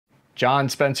John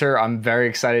Spencer, I'm very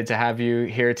excited to have you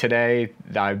here today.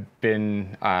 I've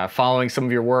been following some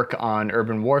of your work on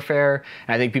urban warfare,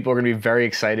 and I think people are going to be very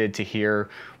excited to hear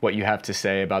what you have to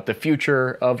say about the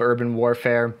future of urban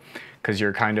warfare, because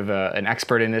you're kind of an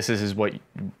expert in this. This is what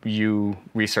you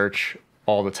research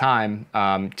all the time.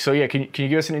 So yeah, can you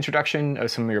give us an introduction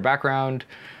of some of your background?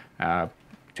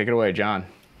 Take it away, John.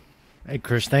 Hey,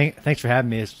 Chris, thanks for having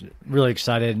me. It's really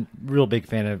excited. Real big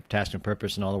fan of Task and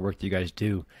Purpose and all the work that you guys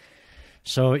do.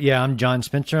 So, yeah, I'm John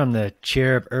Spencer. I'm the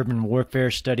chair of urban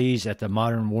warfare studies at the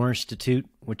Modern War Institute,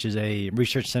 which is a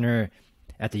research center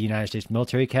at the United States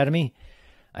Military Academy.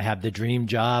 I have the dream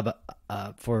job.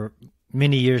 For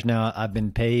many years now, I've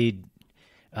been paid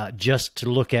just to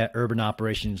look at urban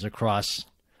operations across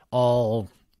all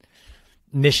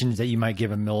missions that you might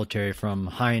give a military, from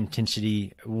high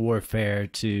intensity warfare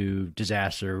to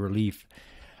disaster relief.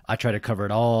 I try to cover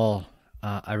it all.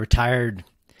 I retired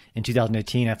in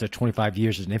 2018 after 25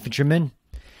 years as an infantryman.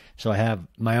 So I have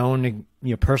my own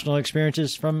personal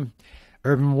experiences from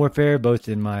urban warfare, both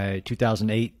in my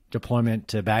 2008 deployment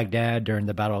to Baghdad during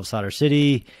the Battle of Sadr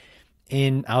City.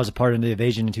 And I was a part of the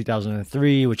invasion in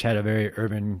 2003, which had a very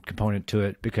urban component to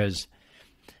it, because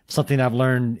something I've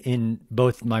learned in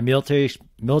both my military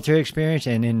experience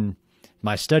and in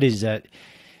my studies, that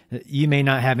you may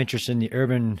not have interest in the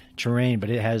urban terrain, but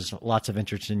it has lots of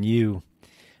interest in you.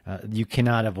 You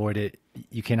cannot avoid it.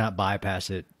 You cannot bypass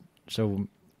it. So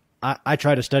I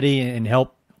try to study and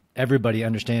help everybody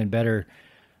understand better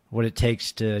what it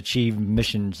takes to achieve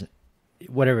missions,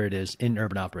 whatever it is, in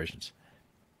urban operations.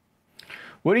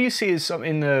 What do you see as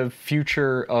in the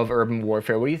future of urban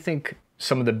warfare? What do you think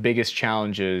some of the biggest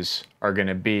challenges are going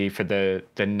to be for the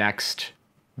next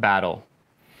battle?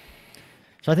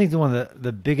 So I think one of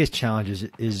the biggest challenges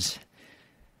is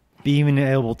being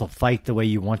able to fight the way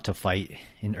you want to fight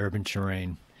in urban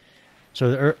terrain. So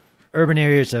the urban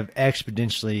areas have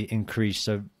exponentially increased.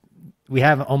 So we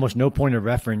have almost no point of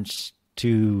reference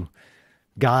to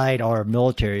guide our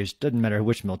militaries, doesn't matter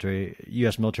which military,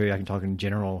 U.S. military, I can talk in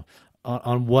general,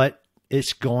 on what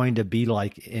it's going to be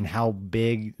like and how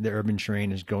big the urban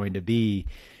terrain is going to be.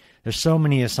 There's so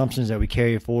many assumptions that we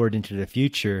carry forward into the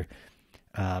future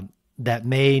that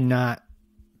may not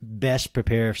best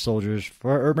prepare soldiers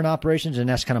for urban operations. And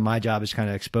that's kind of my job, is kind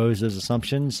of expose those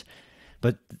assumptions.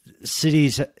 But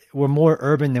cities were more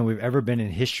urban than we've ever been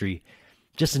in history.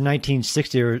 Just in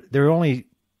 1960, there were only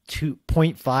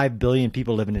 2.5 billion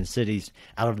people living in cities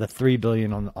out of the 3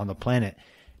 billion on the planet.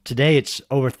 Today, it's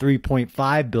over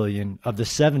 3.5 billion of the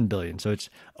 7 billion. So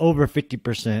it's over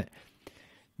 50%.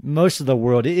 Most of the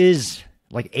world is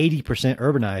like 80%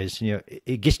 urbanized.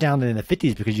 It gets down in the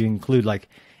 50s because you include like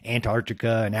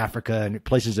Antarctica and Africa and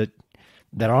places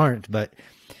that aren't. But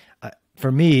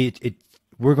for me,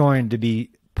 we're going to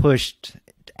be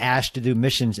asked to do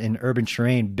missions in urban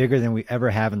terrain bigger than we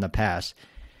ever have in the past.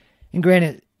 And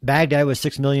granted, Baghdad was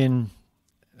 6 million,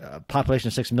 population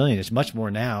of 6 million. It's much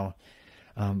more now.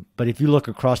 But if you look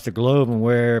across the globe and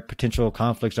where potential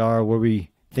conflicts are, where we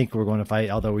think we're going to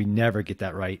fight, although we never get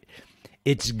that right,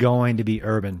 it's going to be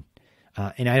urban.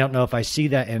 And I don't know if I see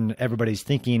that in everybody's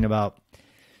thinking about,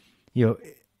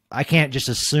 I can't just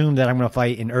assume that I'm going to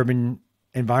fight in urban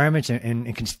environments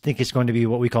and can think it's going to be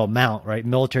what we call MOUNT, right?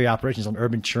 Military operations on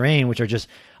urban terrain, which are just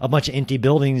a bunch of empty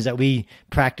buildings that we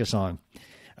practice on.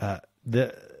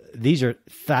 These are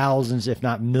thousands, if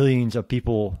not millions, of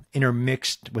people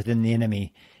intermixed within the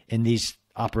enemy in these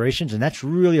operations. And that's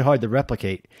really hard to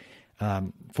replicate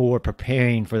for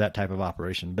preparing for that type of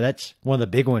operation. But that's one of the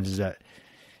big ones, is that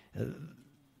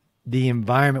the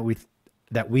environment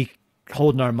that we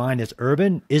hold in our mind as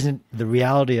urban isn't the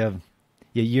reality of,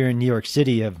 you're in New York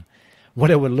City, of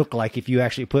what it would look like if you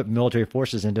actually put military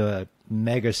forces into a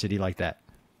mega city like that.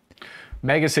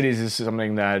 Megacities is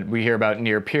something that we hear about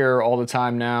near peer all the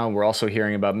time now. We're also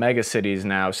hearing about megacities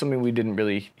now, something we didn't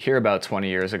really hear about 20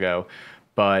 years ago.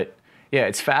 But yeah,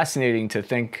 it's fascinating to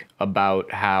think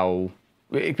about how,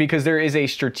 because there is a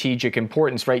strategic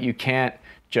importance, right? You can't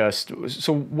just,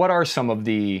 so what are some of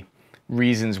the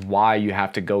reasons why you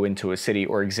have to go into a city,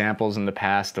 or examples in the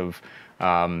past of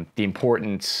the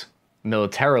importance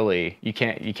militarily? You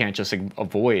can't just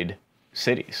avoid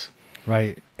cities.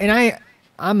 Right. And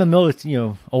I'm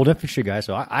a old infantry guy,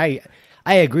 so I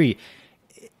agree.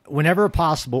 Whenever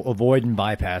possible, avoid and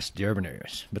bypass the urban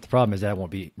areas. But the problem is that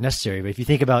won't be necessary. But if you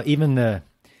think about even the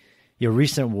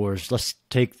recent wars, let's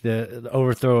take the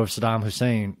overthrow of Saddam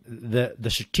Hussein. The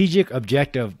strategic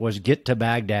objective was get to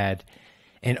Baghdad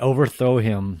and overthrow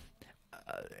him.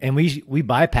 And we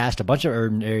bypassed a bunch of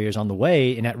urban areas on the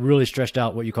way, and that really stretched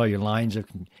out what you call your lines of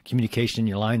communication,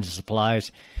 your lines of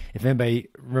supplies. If anybody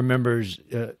remembers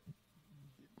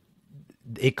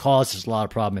it causes a lot of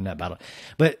problem in that battle.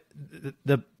 But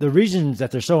the reasons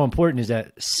that they're so important is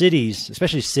that cities,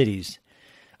 especially cities,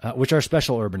 which are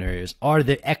special urban areas, are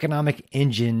the economic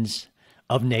engines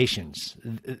of nations.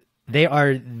 They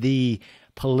are the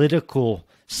political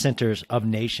centers of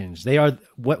nations. They are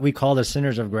what we call the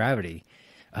centers of gravity.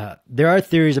 There are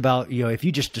theories about, if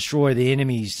you just destroy the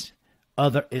enemy's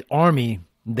other army,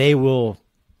 they will,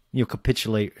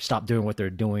 capitulate, stop doing what they're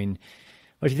doing.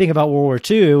 But if you think about World War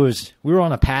II, we were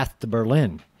on a path to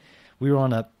Berlin. We were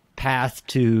on a path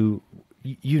to,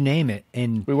 you name it.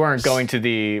 And we weren't going to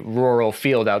the rural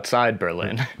field outside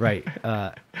Berlin. Right.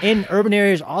 In urban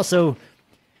areas also,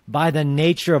 by the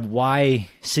nature of why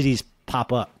cities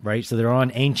pop up, right? So they're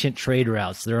on ancient trade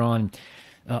routes. They're on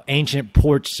ancient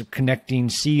ports connecting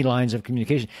sea lines of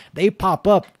communication. They pop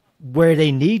up where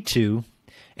they need to,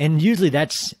 and usually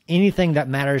that's anything that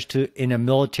matters in a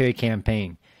military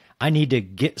campaign. I need to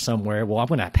get somewhere. Well, I'm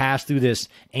going to pass through this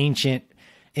ancient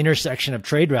intersection of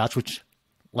trade routes, which,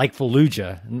 like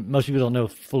Fallujah, most people don't know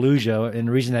Fallujah, and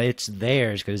the reason that it's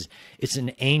there is because it's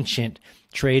an ancient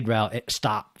trade route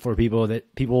stop for people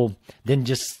that people then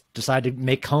just decide to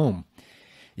make home.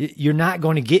 You're not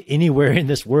going to get anywhere in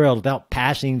this world without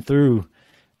passing through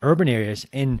urban areas.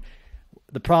 And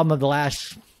the problem of the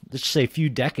last, let's say, few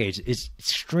decades is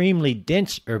extremely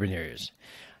dense urban areas.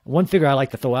 One figure I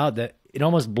like to throw out that it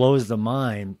almost blows the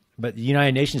mind, but the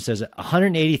United Nations says that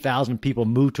 180,000 people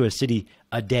move to a city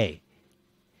a day.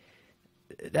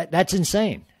 That's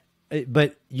insane.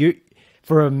 But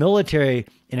for a military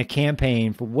in a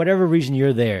campaign, for whatever reason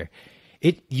you're there,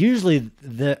 it usually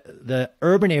the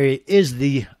urban area is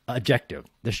the objective,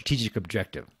 the strategic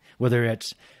objective, whether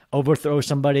it's overthrow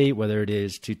somebody, whether it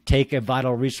is to take a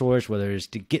vital resource, whether it is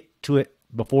to get to it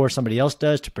before somebody else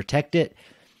does, to protect it.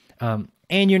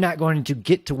 And you're not going to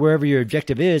get to wherever your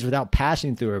objective is without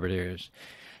passing through urban areas.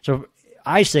 So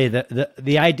I say that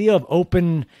the idea of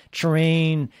open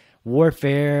terrain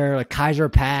warfare, like Kaiser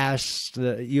Pass,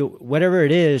 whatever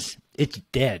it is, it's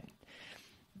dead.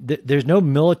 There's no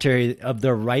military of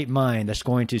the right mind that's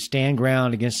going to stand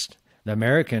ground against the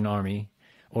American army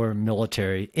or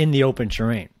military in the open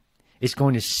terrain. It's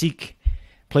going to seek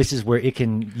places where it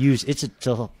can use its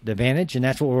advantage, and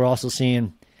that's what we're also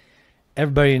seeing.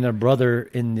 Everybody and their brother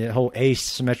in the whole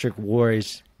asymmetric war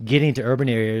is getting to urban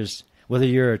areas, whether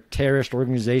you're a terrorist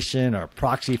organization or a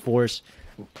proxy force.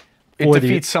 It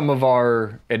defeats some of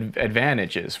our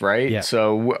advantages, right? Yeah.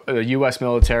 So the U.S.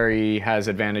 military has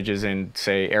advantages in,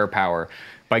 say, air power.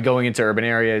 By going into urban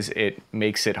areas, it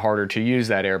makes it harder to use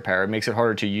that air power. It makes it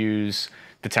harder to use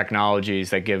the technologies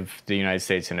that give the United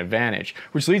States an advantage,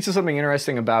 which leads to something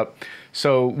interesting about.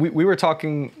 So we were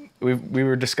talking, we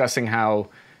were discussing how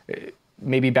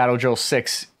maybe Battle Drill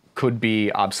 6 could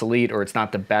be obsolete, or it's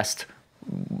not the best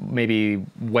maybe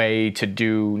way to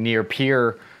do near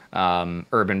peer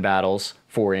urban battles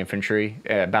for infantry.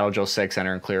 Battle Drill 6,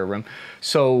 enter and clear a room.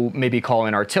 So maybe call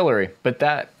in artillery. But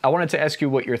I wanted to ask you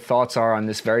what your thoughts are on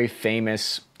this very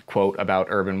famous quote about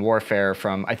urban warfare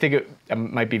from, I think it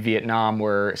might be Vietnam,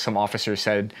 where some officer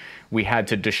said we had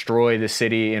to destroy the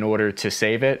city in order to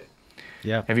save it.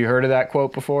 Yeah. Have you heard of that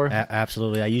quote before?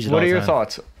 Absolutely. I use it all the time. What are your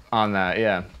thoughts on that?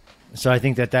 Yeah. So I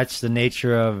think that's the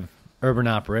nature of urban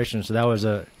operations. So that was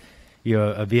a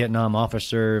Vietnam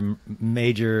officer,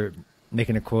 major,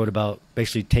 making a quote about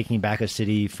basically taking back a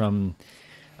city from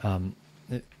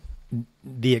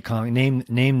Viet Cong.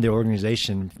 Name the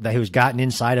organization that he was gotten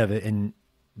inside of it, and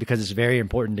because it's very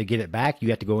important to get it back, you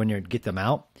have to go in there and get them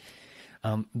out.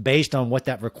 Based on what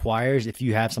that requires, if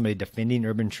you have somebody defending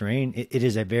urban terrain, it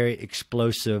is a very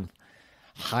explosive,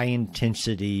 high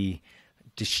intensity,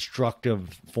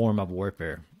 destructive form of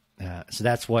warfare. So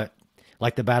that's what,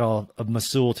 like the Battle of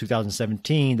Mosul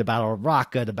 2017, the Battle of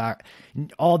Raqqa,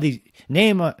 all these,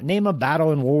 name a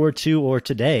battle in World War II or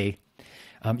today,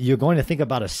 you're going to think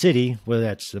about a city, whether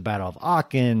that's the Battle of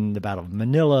Aachen, the Battle of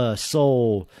Manila,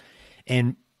 Seoul,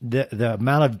 and the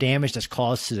amount of damage that's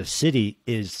caused to the city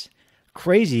is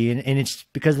crazy. And it's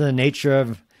because of the nature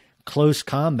of close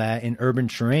combat in urban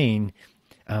terrain.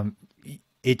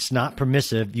 It's not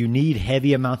permissive. You need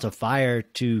heavy amounts of fire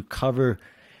to cover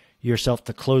yourself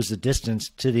to close the distance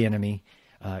to the enemy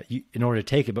in order to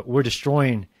take it. But we're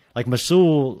destroying, like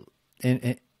Mosul,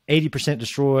 and 80%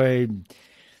 destroyed,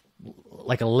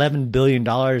 like $11 billion,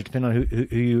 depending on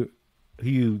who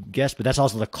you guess. But that's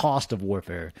also the cost of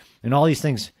warfare. And all these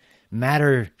things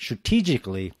matter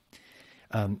strategically.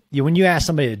 When you ask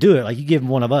somebody to do it, like you give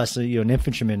one of us, an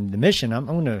infantryman, the mission, I'm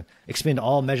going to expend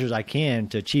all measures I can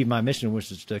to achieve my mission,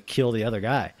 which is to kill the other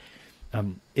guy.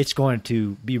 It's going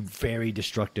to be very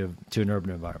destructive to an urban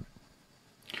environment.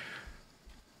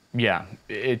 Yeah,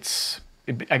 it's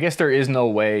I guess there is no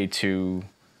way to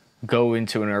go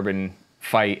into an urban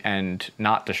fight and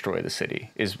not destroy the city.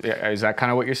 Is that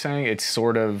kind of what you're saying? It's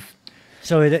sort of.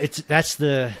 So that's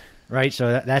the right.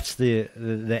 So that's the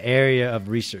area of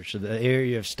research, or the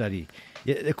area of study.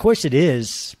 Of course, it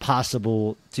is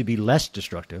possible to be less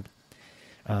destructive.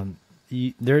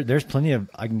 There's plenty of.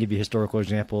 I can give you historical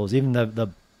examples. Even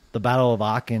the Battle of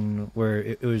Aachen, where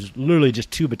it was literally just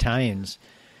 2 battalions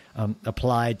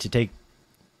applied to take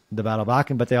the Battle of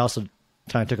Aachen, but they also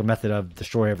kind of took a method of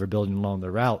destroy every building along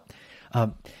the route.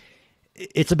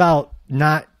 It's about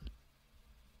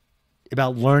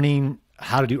learning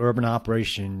how to do urban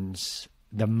operations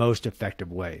the most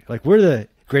effective way. Like, we're the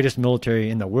greatest military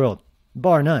in the world,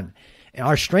 bar none. And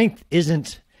our strength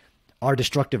isn't our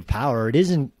destructive power. It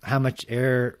isn't how much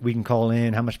air we can call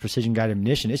in, how much precision guided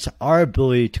ammunition. It's our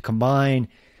ability to combine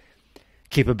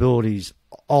capabilities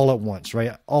all at once,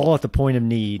 right? All at the point of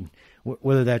need,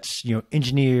 whether that's,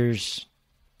 engineers,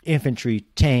 infantry,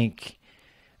 tank,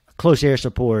 close air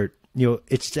support.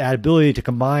 It's that ability to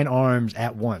combine arms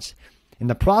at once. And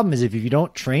the problem is, if you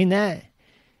don't train that,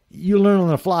 you learn on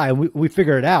the fly. And we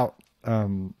figure it out.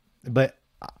 But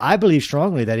I believe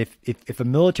strongly that if a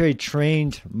military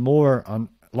trained more on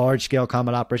large-scale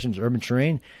combat operations, urban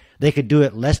terrain, they could do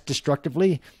it less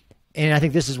destructively. And I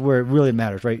think this is where it really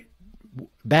matters, right?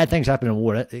 Bad things happen in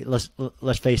war.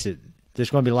 Let's face it. There's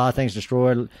going to be a lot of things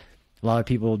destroyed. A lot of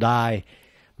people die.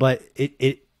 But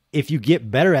if you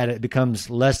get better at it, it becomes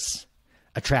less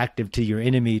attractive to your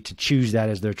enemy to choose that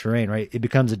as their terrain, right? It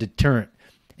becomes a deterrent.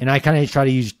 And I kind of try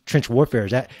to use trench warfare.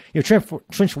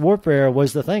 Trench warfare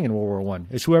was the thing in World War I.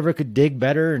 It's whoever could dig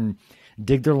better and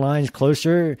dig their lines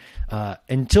closer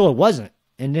until it wasn't.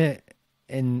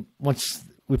 And once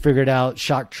we figured out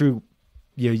shock troop,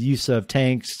 use of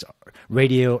tanks,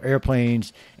 radio,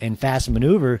 airplanes, and fast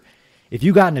maneuver, if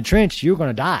you got in a trench, you were going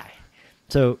to die.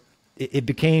 So it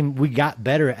became, we got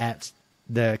better at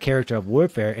the character of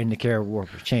warfare, and the character of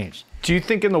warfare changed. Do you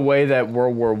think, in the way that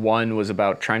World War I was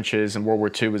about trenches and World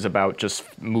War II was about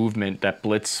just movement, that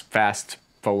blitz, fast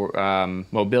forward,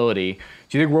 mobility,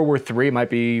 do you think World War III might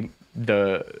be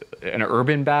an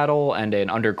urban battle and an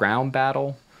underground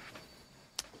battle?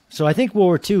 So I think World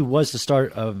War II was the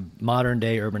start of modern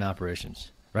day urban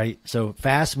operations, right? So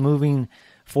fast moving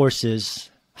forces,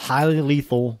 highly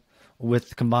lethal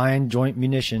with combined joint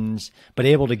munitions, but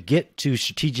able to get to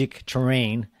strategic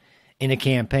terrain in a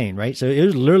campaign, right? So it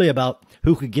was literally about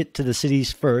who could get to the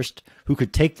cities first, who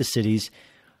could take the cities,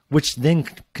 which then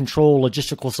control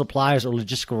logistical supplies or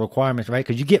logistical requirements, right?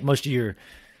 Because you get most of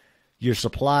your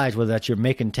supplies, whether that's you're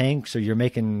making tanks or you're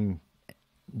making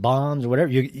bombs or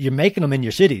whatever, you're making them in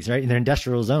your cities, right? In their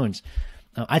industrial zones.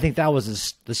 I think that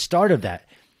was the start of that.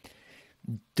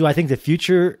 Do I think the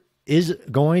future is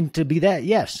going to be that?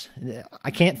 Yes. I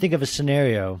can't think of a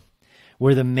scenario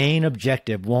where the main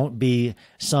objective won't be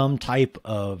some type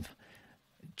of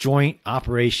joint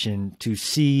operation to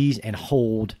seize and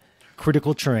hold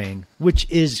critical terrain, which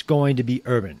is going to be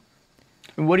urban.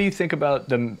 And what do you think about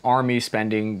the Army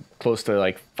spending close to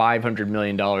like $500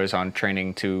 million on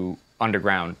training to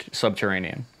underground,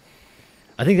 subterranean?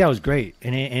 I think that was great.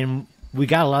 And we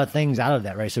got a lot of things out of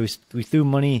that, right? So we threw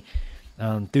money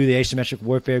through the asymmetric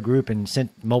warfare group and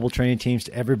sent mobile training teams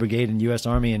to every brigade in the U.S.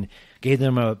 Army and gave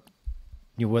them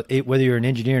whether you're an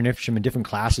engineer and infantryman, different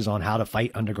classes on how to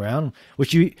fight underground,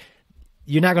 which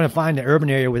you're not going to find an urban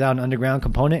area without an underground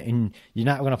component, and you're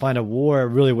not going to find a war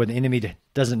really where the enemy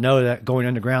doesn't know that going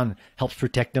underground helps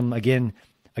protect them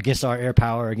against our air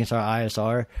power, against our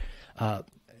ISR.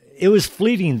 It was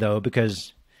fleeting though,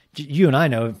 because you and I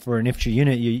know for an infantry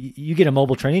unit, you get a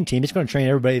mobile training team, it's going to train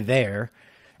everybody there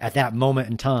at that moment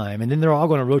in time, and then they're all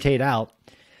going to rotate out.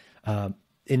 And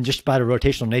just by the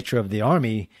rotational nature of the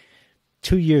Army,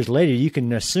 2 years later, you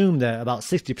can assume that about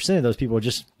 60% of those people are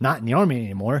just not in the Army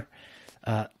anymore.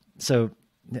 So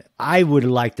I would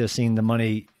like to have seen the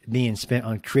money being spent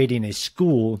on creating a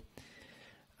school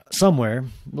somewhere,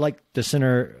 like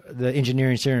the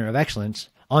Engineering Center of Excellence,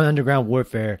 on underground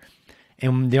warfare,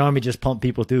 and the Army just pump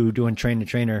people through doing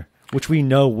train-to-trainer, which we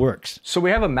know works. So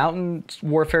we have a mountain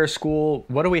warfare school.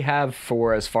 What do we have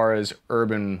for as far as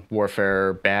urban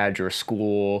warfare badge or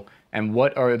school? And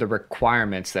what are the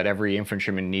requirements that every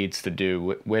infantryman needs to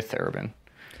do with urban?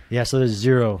 Yeah, so there's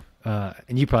zero,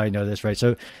 and you probably know this, right?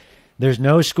 So there's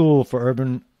no school for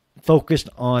urban focused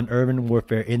on urban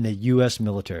warfare in the U.S.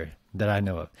 military that I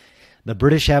know of. The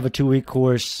British have a 2-week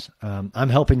course. I'm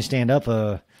helping stand up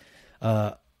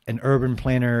an urban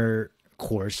planner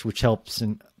course, which helps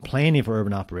in planning for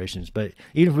urban operations. But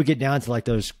even if we get down to like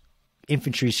those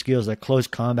infantry skills, like close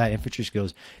combat infantry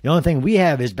skills, the only thing we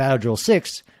have is Battle Drill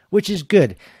 6, which is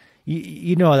good.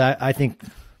 you know that I think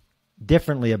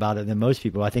differently about it than most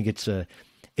people. I think it's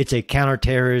a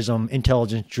counterterrorism,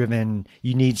 intelligence driven.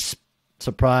 You need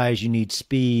surprise, you need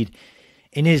speed,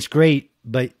 and it's great,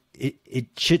 but it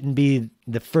shouldn't be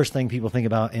the first thing people think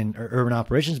about in urban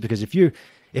operations, because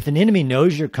if an enemy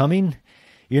knows you're coming,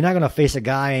 you're not going to face a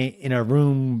guy in a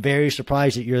room very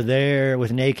surprised that you're there with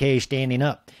an AK standing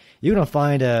up. You're going to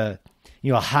find a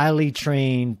highly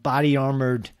trained, body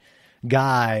armored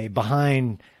guy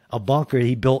behind a bunker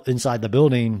he built inside the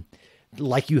building,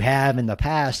 like you have in the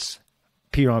past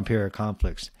peer-on-peer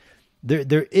conflicts.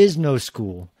 There is no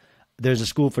school. There's a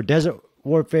school for desert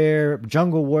warfare,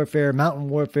 jungle warfare, mountain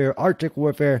warfare, Arctic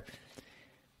warfare.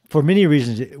 For many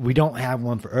reasons, we don't have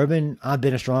one for urban. I've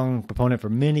been a strong proponent for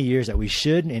many years that we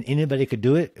should, and anybody could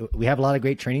do it. We have a lot of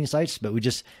great training sites, but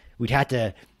we'd have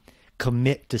to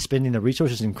commit to spending the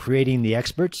resources and creating the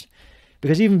experts.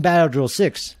 Because even Battle Drill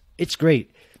 6, it's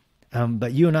great.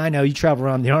 But you and I know, you travel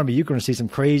around the Army, you're going to see some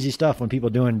crazy stuff when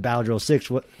people doing Battle Drill 6,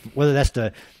 whether that's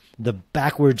the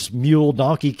backwards mule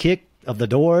donkey kick of the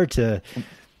door to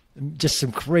just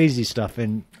some crazy stuff.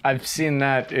 And I've seen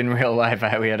that in real life.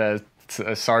 We had a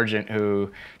sergeant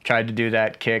who tried to do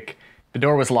that kick. The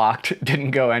door was locked,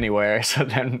 didn't go anywhere, so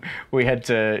then we had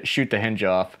to shoot the hinge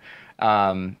off.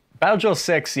 Battle Drill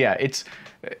 6, yeah, it's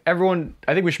everyone.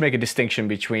 I think we should make a distinction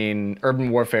between urban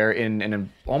warfare in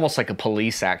almost like a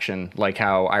police action, like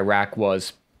how Iraq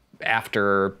was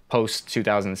after post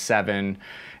 2007.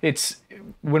 It's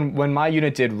when my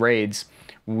unit did raids,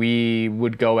 we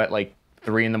would go at like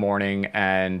 3 a.m.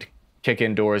 and kick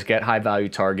in doors, get high value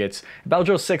targets. Battle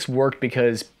Drill 6 worked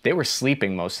because they were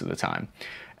sleeping most of the time.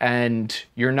 And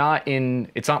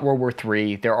it's not World War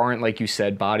III. There aren't, like you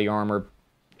said, body armor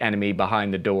enemy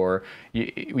behind the door.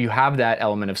 You have that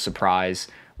element of surprise.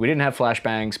 We didn't have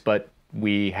flashbangs, but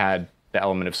we had the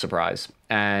element of surprise.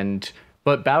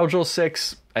 But Battle Drill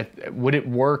 6, would it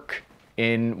work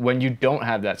when you don't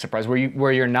have that surprise,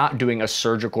 where you're not doing a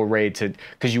surgical raid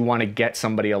because you want to get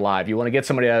somebody alive, you want to get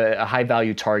somebody a high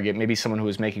value target, maybe someone who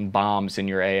is making bombs in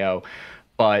your AO,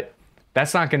 but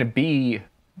that's not going to be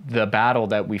the battle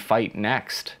that we fight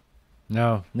next.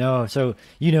 No. So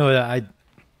I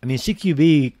mean,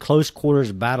 CQB, close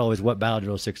quarters battle, is what Battle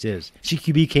Drill 6 is.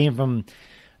 CQB came from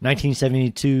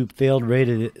 1972 failed raid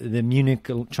of the Munich,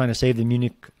 trying to save the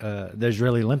Munich, the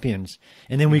Israeli Olympians.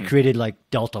 And then we created like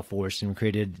Delta Force, and we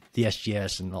created the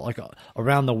SGS, and like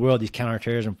around the world, these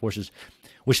counterterrorism forces,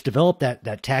 which developed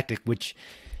that tactic, which,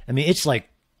 I mean, it's like,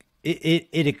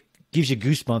 it gives you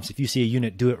goosebumps if you see a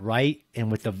unit do it right,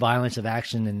 and with the violence of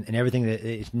action and everything that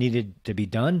is needed to be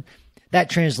done. That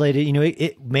translated,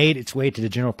 it made its way to the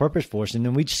general purpose force, and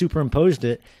then we superimposed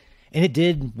it, and it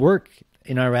did work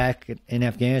in Iraq and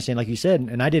Afghanistan, like you said,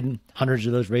 and I did hundreds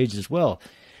of those raids as well.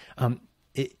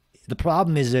 The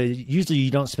problem is usually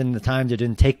you don't spend the time to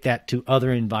then take that to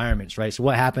other environments, right? So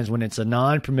what happens when it's a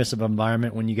non-permissive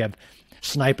environment, when you have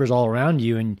snipers all around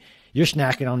you and you're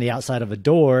snacking on the outside of a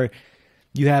door,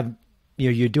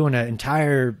 you're doing an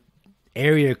entire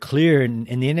area clear, and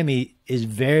the enemy is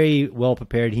very well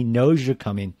prepared. He knows you're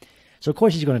coming. So of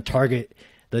course he's going to target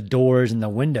the doors and the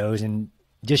windows and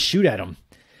just shoot at them.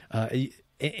 And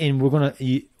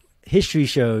history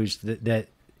shows that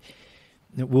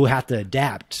we'll have to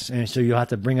adapt. And so you'll have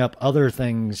to bring up other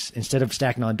things. Instead of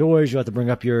stacking on doors, you'll have to bring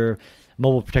up your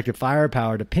mobile protective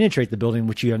firepower to penetrate the building,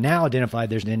 which you have now identified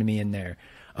there's an enemy in there.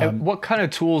 And what kind of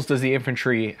tools does the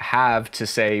infantry have to,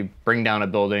 say, bring down a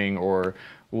building, or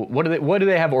what do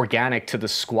they have organic to the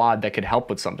squad that could help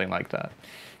with something like that?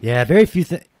 Yeah, very few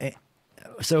things.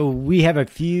 So we have a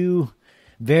few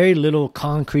very little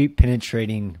concrete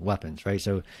penetrating weapons, right?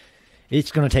 So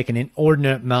it's going to take an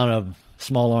inordinate amount of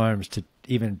small arms to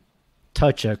even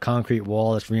touch a concrete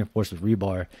wall that's reinforced with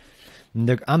rebar.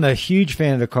 I'm a huge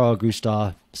fan of the Carl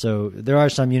Gustav, so there are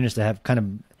some units that have kind of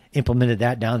implemented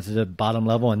that down to the bottom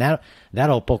level, and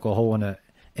that'll poke a hole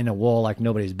in a wall like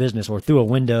nobody's business, or through a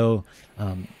window,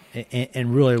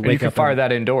 and really wake up. You can fire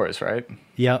that indoors, right?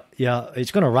 Yeah.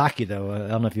 It's going to rock you though. I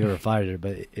don't know if you ever fired it,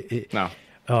 but no.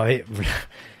 Oh, I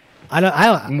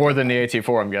don't. More than the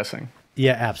AT4, I'm guessing.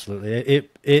 Yeah, absolutely.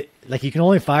 It like you can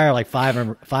only fire like five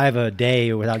a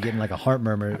day without getting like a heart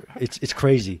murmur. It's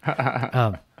crazy.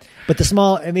 But the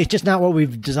small, I mean, it's just not what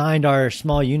we've designed our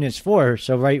small units for.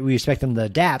 So right, we expect them to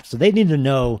adapt. So they need to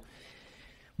know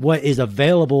what is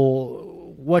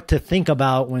available, what to think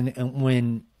about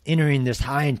when entering this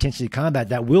high intensity combat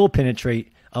that will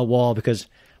penetrate a wall. Because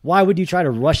why would you try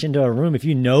to rush into a room if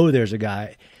you know there's a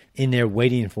guy in there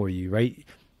waiting for you, right?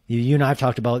 You and I have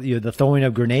talked about the throwing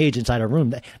of grenades inside a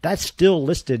room. That's still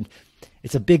listed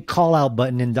it's a big call out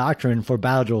button in doctrine for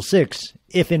Battle Drill 6.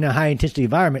 If in a high intensity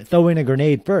environment, throw in a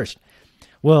grenade first.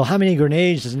 Well, how many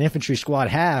grenades does an infantry squad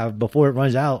have before it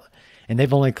runs out? And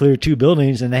they've only cleared 2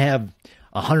 buildings and they have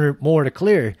 100 more to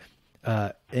clear.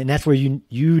 And that's where you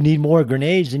need more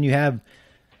grenades than you have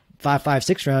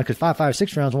 5.56 rounds, because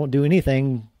 5.56 rounds won't do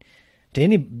anything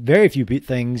to very few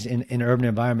things in an urban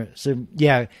environment. So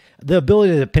yeah, the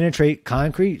ability to penetrate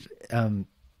concrete,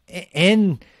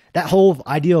 and that whole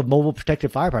idea of mobile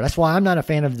protective firepower. That's why I'm not a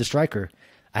fan of the Striker.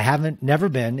 Never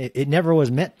been. It never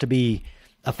was meant to be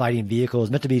a fighting vehicle. It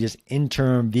was meant to be this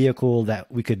interim vehicle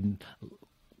that we could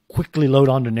quickly load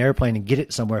onto an airplane and get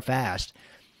it somewhere fast.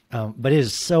 But it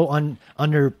is so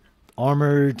under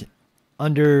armored,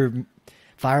 under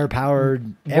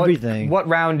firepowered, everything. What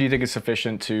round do you think is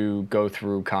sufficient to go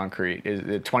through concrete? Is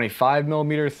it 25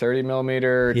 millimeter, 30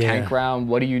 millimeter, tank round?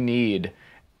 What do you need?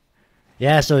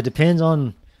 Yeah, so it depends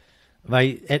on,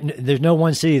 right? There's no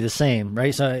one city the same,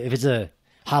 right? So if it's a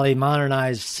highly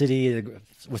modernized city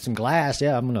with some glass,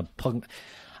 yeah, I'm gonna plug.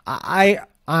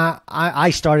 I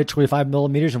started 25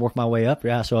 millimeters and worked my way up.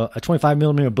 Yeah, so a 25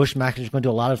 millimeter Bushmaster is going to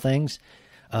do a lot of things.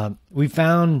 We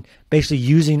found basically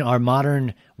using our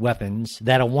modern weapons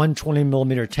that a 120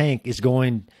 millimeter tank is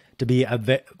going to be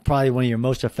probably one of your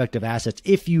most effective assets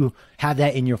if you have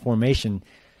that in your formation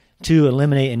to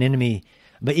eliminate an enemy.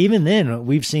 But even then,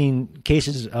 we've seen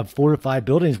cases of fortified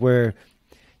buildings where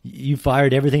you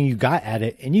fired everything you got at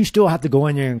it, and you still have to go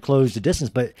in there and close the distance.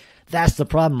 But that's the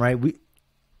problem, right?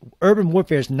 Urban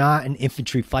warfare is not an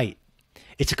infantry fight.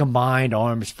 It's a combined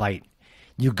arms fight.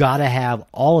 You got to have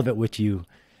all of it with you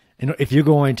if you're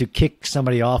going to kick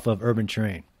somebody off of urban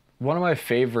terrain. One of my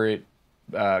favorite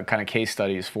kind of case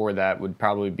studies for that would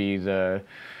probably be the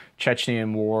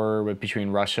Chechenian war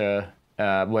between Russia,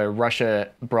 where Russia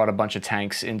brought a bunch of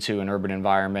tanks into an urban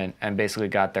environment and basically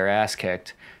got their ass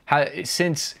kicked.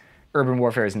 Since urban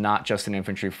warfare is not just an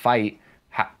infantry fight,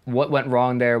 what went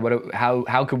wrong there?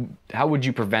 How would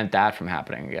you prevent that from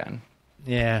happening again?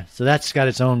 Yeah, so that's got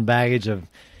its own baggage of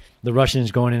the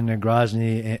Russians going into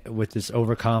Grozny with this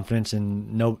overconfidence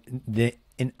and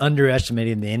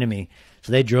underestimating the enemy.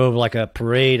 So they drove like a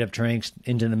parade of tanks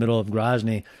into the middle of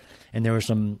Grozny, and there were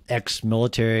some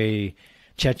ex-military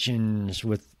Chechens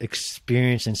with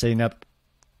experience in setting up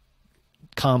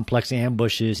complex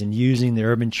ambushes and using the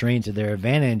urban terrain to their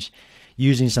advantage,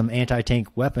 using some anti-tank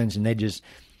weapons, and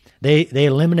they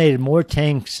eliminated more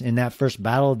tanks in that first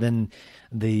battle than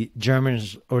the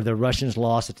Germans or the Russians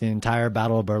lost at the entire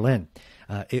Battle of Berlin.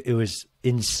 It was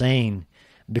insane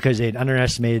because they had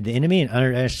underestimated the enemy and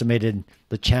underestimated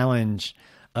the challenge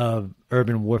of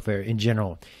urban warfare in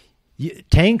general.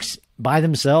 Tanks by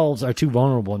themselves are too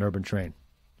vulnerable in urban terrain.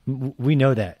 We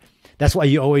know that. That's why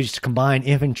you always combine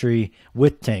infantry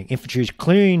with tank. Infantry is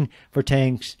clearing for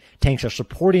tanks. Tanks are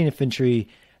supporting infantry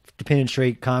to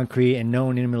penetrate concrete and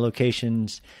known enemy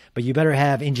locations. But you better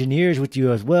have engineers with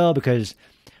you as well, because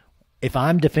if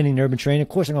I'm defending urban terrain, of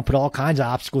course I'm going to put all kinds of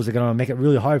obstacles that are going to make it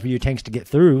really hard for your tanks to get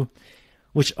through,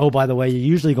 which, oh, by the way, you're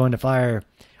usually going to fire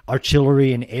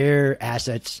artillery and air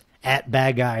assets at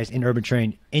bad guys in urban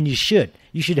terrain, and you should.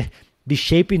 You should be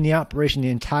shaping the operation, the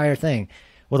entire thing.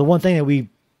 Well, the one thing that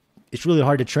it's really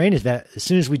hard to train is that as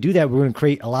soon as we do that, we're going to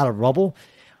create a lot of rubble,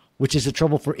 which is a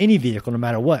trouble for any vehicle no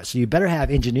matter what. So you better have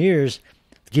engineers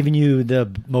giving you the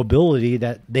mobility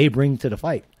that they bring to the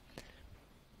fight.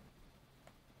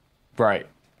 Right.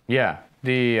 Yeah.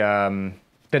 The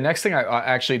next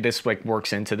thing this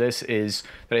works into this is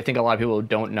that I think a lot of people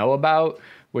don't know about,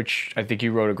 which I think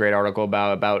you wrote a great article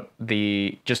about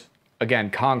the just, again,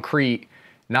 concrete.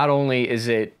 Not only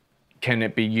can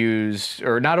it be used,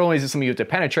 or not only is it something you have to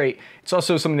penetrate, it's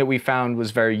also something that we found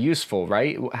was very useful,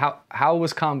 right? How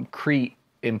was concrete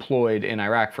employed in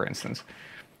Iraq, for instance?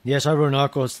 Yes, I wrote an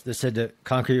article that said that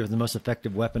concrete was the most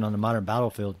effective weapon on the modern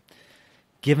battlefield,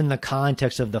 given the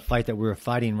context of the fight that we were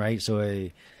fighting, right? So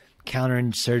a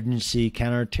counterinsurgency,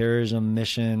 counterterrorism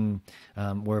mission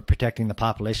where protecting the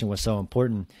population was so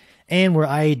important, and where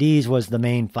IEDs was the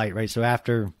main fight, right? So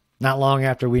not long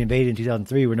after we invaded in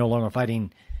 2003, we're no longer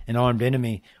fighting an armed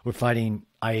enemy, we're fighting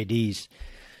IEDs.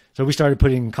 So we started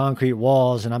putting concrete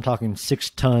walls, and I'm talking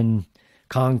 6-ton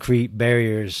concrete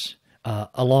barriers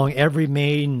along every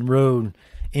main road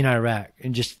in Iraq,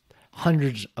 and just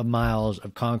hundreds of miles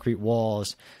of concrete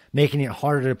walls, making it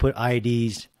harder to put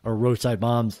IEDs or roadside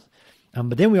bombs.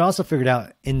 But then we also figured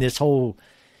out in this whole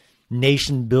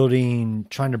nation building,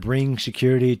 trying to bring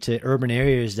security to urban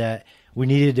areas, that we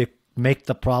needed to make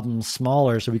the problem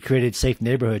smaller. So we created safe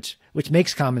neighborhoods, which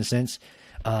makes common sense.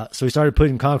 So we started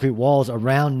putting concrete walls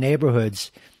around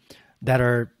neighborhoods that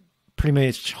are pretty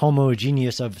much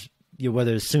homogeneous of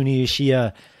whether it's Sunni,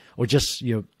 Shia, or just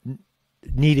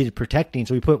needed protecting.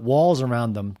 So we put walls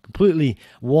around them, completely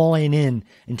walling in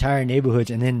entire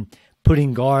neighborhoods, and then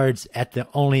putting guards at the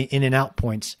only in and out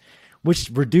points, which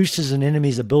reduces an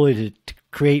enemy's ability to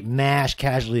create mass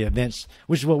casualty events,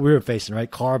 which is what we were facing, right?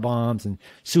 Car bombs and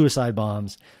suicide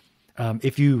bombs.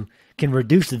 If you can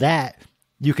reduce that,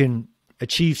 you can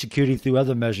achieve security through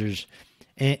other measures.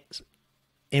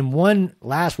 And one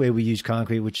last way we use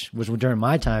concrete, which was during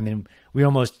my time, and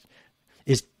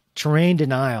is terrain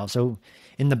denial. So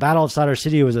in the Battle of Sadr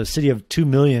City, it was a city of 2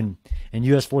 million, and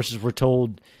U.S. forces were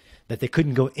told that they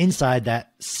couldn't go inside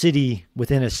that city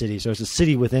within a city. So it's a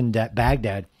city within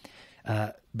Baghdad.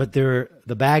 But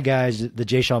the bad guys, the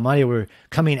Jaish al-Mahdi, were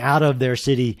coming out of their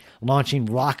city, launching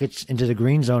rockets into the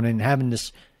green zone and having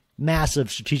this massive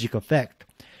strategic effect.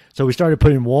 So we started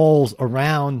putting walls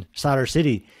around Sadr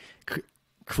City,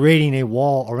 creating a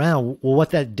wall around. Well, what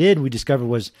that did, we discovered,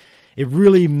 was it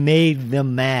really made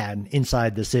them mad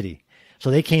inside the city. So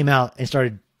they came out and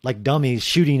started like dummies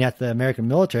shooting at the American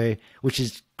military, which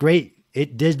is great.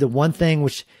 It did the one thing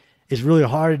which is really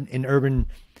hard in urban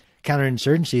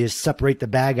counterinsurgency, is separate the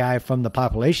bad guy from the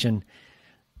population.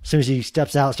 As soon as he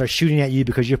steps out, starts shooting at you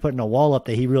because you're putting a wall up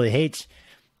that he really hates,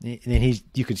 then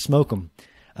you could smoke him.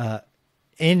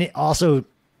 And it also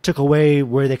took away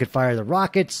where they could fire the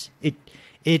rockets.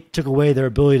 It took away their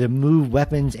ability to move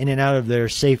weapons in and out of their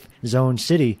safe zone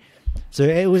city. So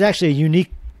it was actually a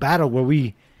unique battle where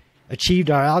we achieved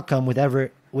our outcome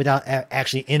without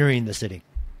actually entering the city.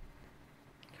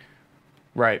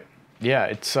 Right. Yeah.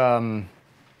 It's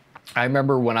I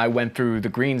remember when I went through the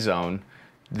green zone,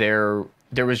 there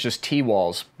was just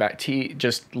T-walls,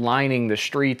 just lining the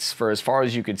streets for as far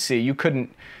as you could see. You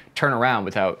couldn't turn around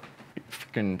without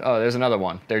freaking, oh, there's another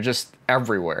one. They're just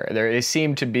everywhere. They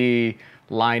seem to be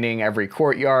lining every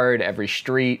courtyard, every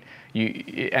street.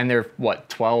 And they're,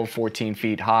 12, 14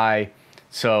 feet high.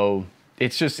 So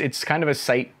it's kind of a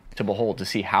sight to behold to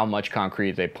see how much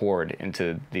concrete they poured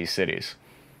into these cities.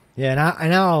 Yeah, and I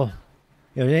know,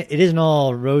 it isn't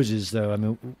all roses, though. I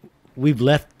mean, we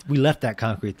left that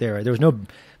concrete there. Right? There was no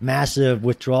massive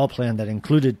withdrawal plan that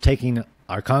included taking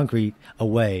our concrete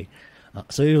away,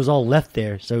 so it was all left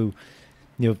there. So,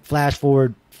 flash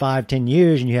forward 5-10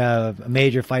 years, and you have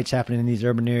major fights happening in these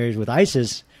urban areas with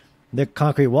ISIS. The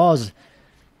concrete walls,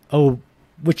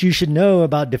 what you should know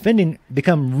about defending,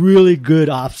 become really good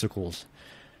obstacles,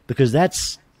 because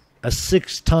that's a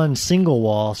 6-ton single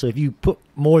wall. So if you put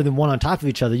more than one on top of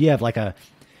each other, you have like a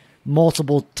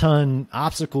multiple ton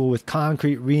obstacle with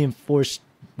concrete reinforced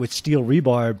with steel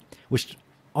rebar, which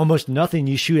almost nothing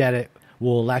you shoot at it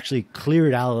will actually clear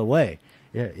it out of the way.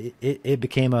 It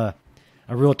became a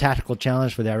real tactical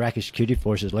challenge for the Iraqi security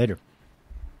forces later.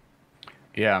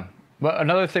 Yeah. But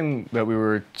another thing that we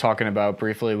were talking about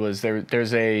briefly was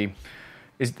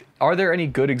are there any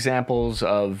good examples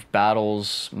of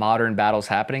modern battles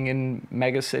happening in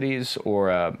mega cities?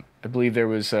 Or I believe there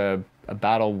was a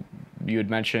battle you had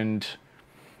mentioned.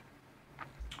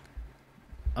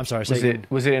 I'm sorry.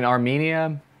 Was it in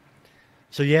Armenia?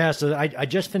 So I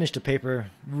just finished a paper.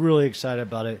 Really excited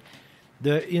about it.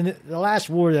 The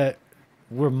last war that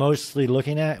we're mostly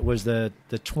looking at was the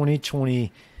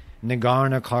 2020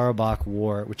 Nagorno-Karabakh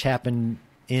war, which happened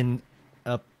in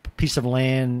a piece of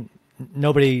land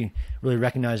nobody really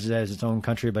recognizes it as its own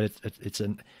country, but it's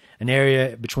an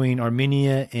area between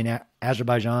Armenia and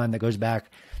Azerbaijan that goes back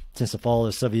since the fall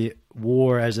of the Soviet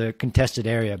war as a contested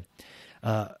area.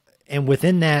 And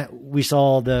within that, we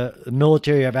saw the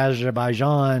military of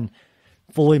Azerbaijan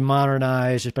fully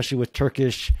modernized, especially with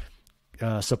Turkish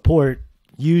support,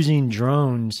 using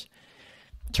drones,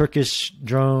 Turkish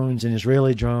drones and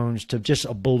Israeli drones, to just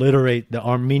obliterate the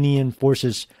Armenian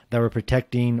forces that were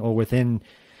protecting or within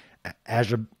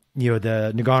the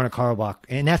Nagorno-Karabakh.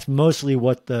 And that's mostly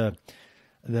what the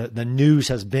news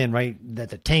has been, right? That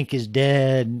the tank is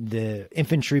dead, the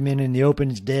infantryman in the open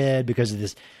is dead because of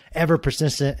this ever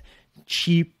persistent,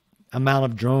 cheap amount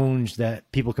of drones that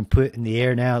people can put in the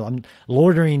air now. I'm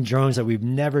loitering drones that we've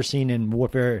never seen in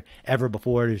warfare ever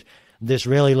before. The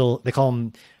Israeli they call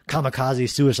them kamikaze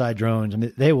suicide drones. I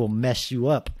mean, they will mess you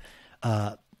up.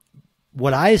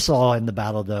 What I saw in the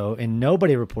battle, though, and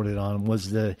nobody reported on, was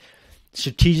the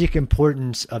strategic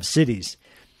importance of cities.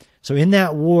 So in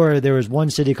that war, there was one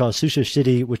city called Susha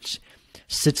City, which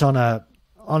sits on a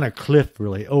cliff,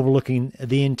 really, overlooking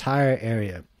the entire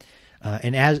area.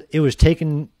 And as it was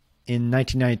taken in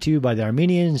 1992 by the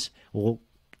Armenians,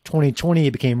 2020,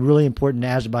 it became really important to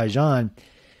Azerbaijan,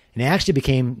 and it actually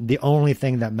became the only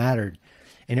thing that mattered.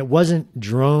 And it wasn't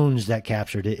drones that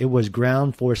captured it. It was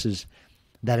ground forces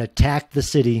that attacked the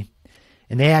city,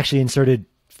 and they actually inserted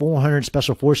 400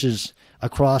 special forces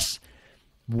across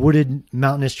wooded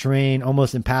mountainous terrain,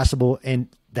 almost impassable, and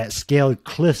that scaled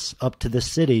cliffs up to the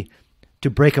city to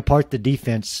break apart the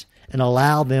defense and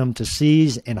allow them to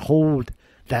seize and hold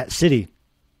that city.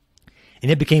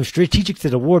 And it became strategic to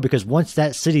the war because once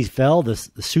that city fell, the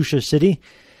Susha city,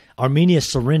 Armenia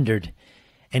surrendered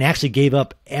and actually gave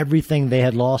up everything they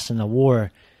had lost in the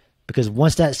war, because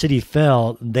once that city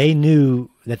fell, they knew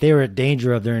that they were at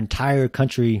danger of their entire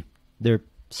country, their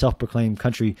self-proclaimed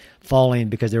country, falling,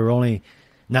 because they were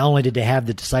not only did they have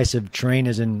the decisive terrain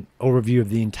as an overview of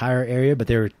the entire area, but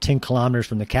they were 10 kilometers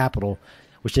from the capital,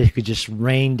 which they could just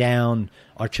rain down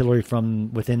artillery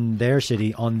from within their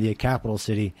city on the capital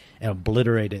city and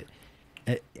obliterate it.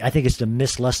 I think it's the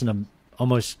missed lesson of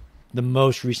almost the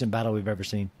most recent battle we've ever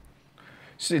seen.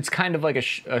 So it's kind of like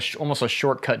almost a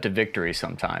shortcut to victory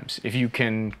sometimes. If you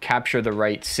can capture the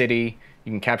right city,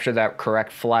 you can capture that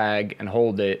correct flag and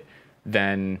hold it,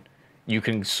 then you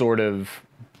can sort of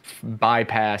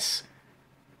bypass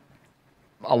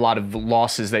a lot of the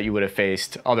losses that you would have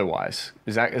faced otherwise.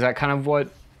 Is that kind of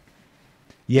what?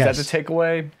 Yes. Is that the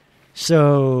takeaway?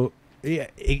 So yeah,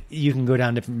 you can go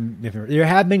down different. There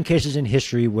have been cases in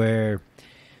history where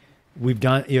we've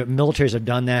done, militaries have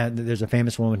done that. There's a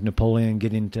famous one with Napoleon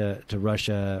getting to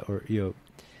Russia, or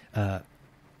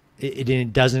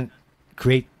it doesn't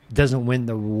win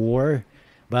the war,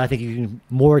 but I think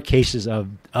more cases of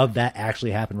that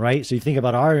actually happen, right? So you think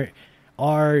about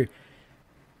our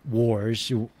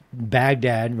wars,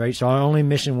 Baghdad, right? So our only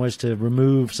mission was to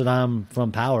remove Saddam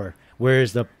from power. Where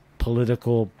is the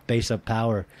political base of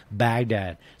power?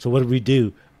 Baghdad. So what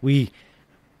do? We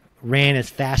ran as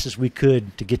fast as we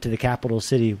could to get to the capital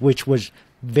city, which was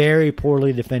very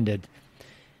poorly defended,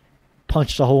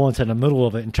 punched a hole into the middle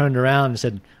of it and turned around and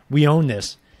said, we own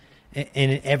this.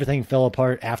 And everything fell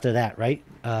apart after that, right?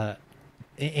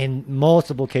 In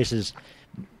multiple cases,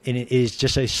 and it is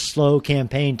just a slow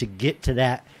campaign to get to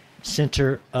that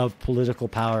center of political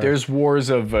power. There's wars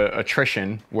of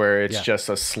attrition where it's just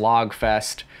a slog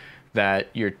fest that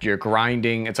you're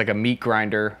grinding. It's like a meat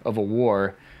grinder of a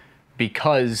war,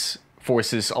 because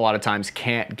forces a lot of times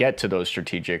can't get to those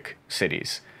strategic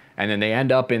cities. And then they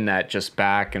end up in that just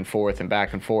back and forth and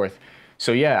back and forth.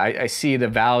 So yeah, I see the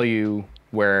value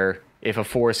where if a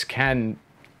force can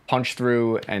punch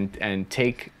through and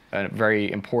take a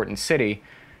very important city,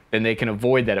 then they can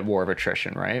avoid that war of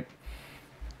attrition, right?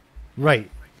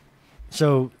 Right.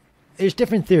 So there's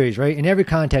different theories, right? In every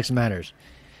context matters.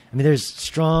 I mean, there's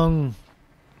strong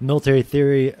military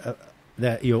theory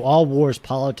that, all war is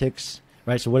politics,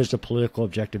 right? So what is the political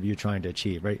objective you're trying to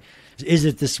achieve, right? Is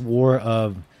it this war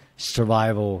of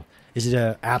survival? Is it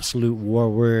an absolute war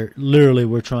where literally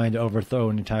we're trying to overthrow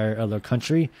an entire other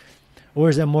country? Or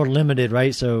is it more limited,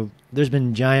 right? So there's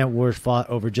been giant wars fought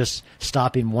over just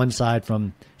stopping one side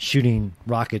from shooting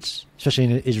rockets, especially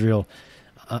in Israel.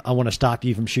 I want to stop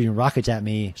you from shooting rockets at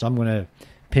me, so I'm going to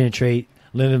penetrate,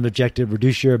 limit objective,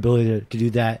 reduce your ability to do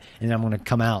that, and I'm going to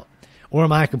come out. Or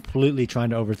am I completely trying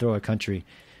to overthrow a country?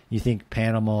 You think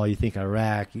Panama, you think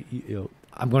Iraq,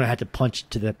 I'm going to have to punch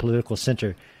to the political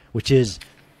center, which is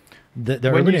the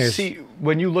urban areas.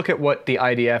 When you look at what the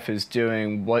IDF is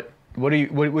doing, what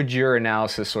would your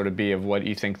analysis sort of be of what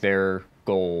you think their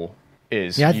goal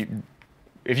is? Yeah,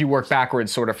 if you work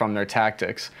backwards sort of from their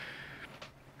tactics.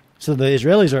 So the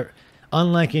Israelis are,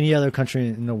 unlike any other country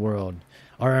in the world,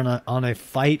 are on a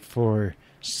fight for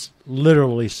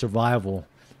literally survival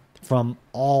from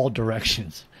all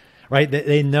directions, right?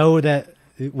 They know that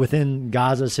within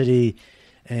Gaza City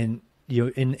and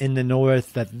in the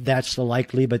north that's the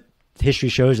likely, but history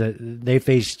shows that they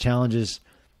face challenges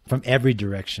from every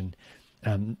direction.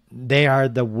 They are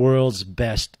the world's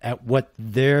best at what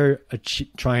they're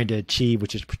trying to achieve,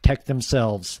 which is protect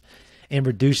themselves and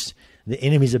reduce the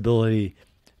enemy's ability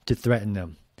to threaten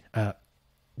them.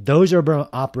 Those urban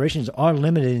operations are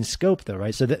limited in scope, though,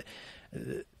 right? So that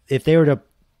if they were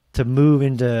to move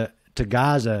into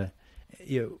Gaza,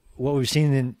 what we've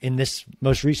seen in this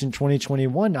most recent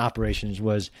 2021 operations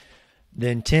was the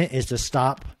intent is to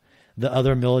stop the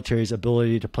other military's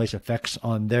ability to place effects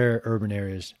on their urban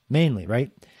areas, mainly,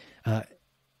 right?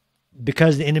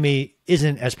 Because the enemy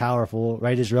isn't as powerful,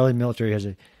 right? Israeli military has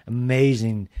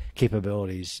amazing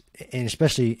capabilities, and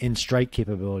especially in strike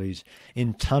capabilities,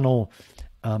 in tunnel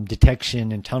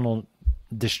detection and tunnel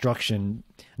destruction.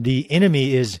 The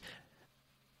enemy is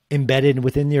embedded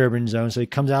within the urban zone, so he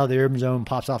comes out of the urban zone,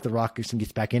 pops off the rockets, and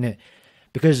gets back in it.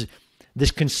 Because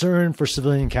this concern for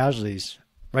civilian casualties,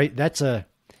 right? That's a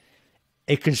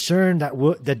concern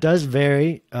that does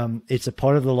vary. It's a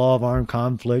part of the law of armed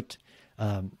conflict.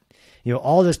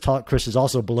 All this talk, Chris, is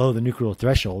also below the nuclear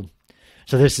threshold.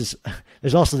 So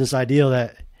there's also this idea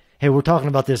that, hey, we're talking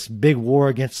about this big war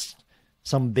against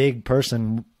some big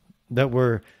person that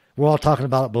we're all talking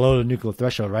about it below the nuclear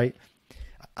threshold, right?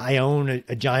 I own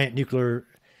a giant nuclear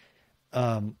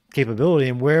capability,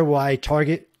 and where will I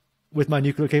target with my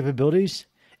nuclear capabilities?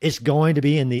 It's going to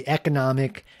be in the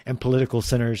economic and political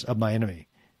centers of my enemy,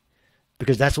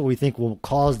 because that's what we think will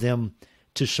cause them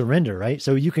to surrender, right?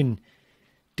 So you can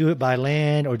do it by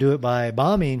land or do it by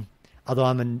bombing, although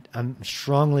I'm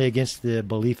strongly against the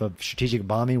belief of strategic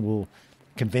bombing will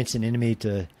convince an enemy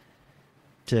to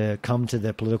come to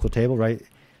the political table, right?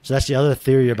 So that's the other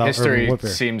theory about urban warfare.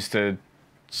 History seems to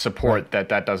support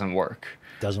that doesn't work.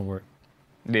 Doesn't work.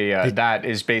 That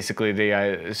is basically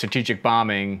the strategic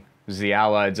bombing was the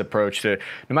Allies' approach to,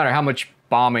 no matter how much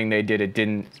bombing they did, it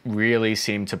didn't really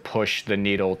seem to push the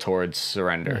needle towards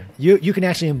surrender. You can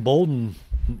actually embolden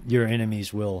your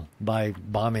enemy's will by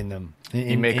bombing them.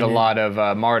 You make a lot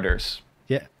of martyrs.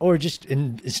 Yeah, or just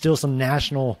instill some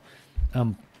national,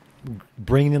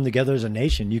 bring them together as a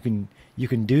nation. You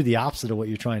can do the opposite of what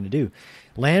you're trying to do.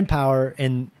 Land power,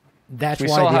 and that's we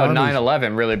why saw the how armies,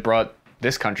 9/11 really brought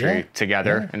this country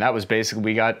together, and that was basically,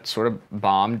 we got sort of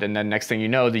bombed, and then next thing you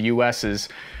know, the U.S.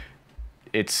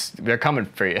 they're coming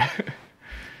for you.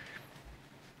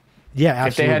 Yeah, absolutely.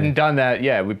 If they hadn't done that,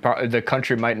 the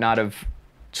country might not have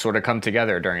sort of come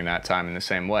together during that time in the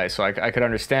same way. So I could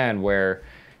understand where,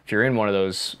 if you're in one of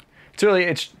those,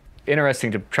 it's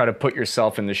interesting to try to put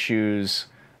yourself in the shoes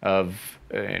of,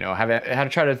 how to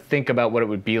try to think about what it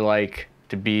would be like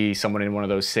to be someone in one of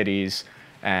those cities,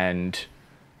 and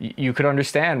you could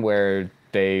understand where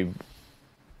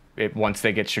once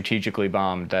they get strategically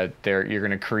bombed, that you're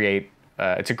going to create.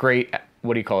 It's a great,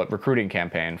 what do you call it, recruiting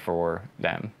campaign for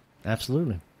them.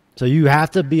 Absolutely. So you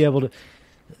have to be able to.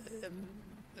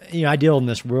 I deal in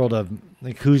this world of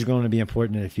like who's going to be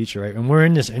important in the future, right? And we're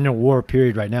in a war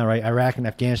period right now, right? Iraq and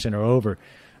Afghanistan are over.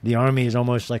 The army is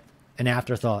almost like an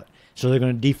afterthought. So they're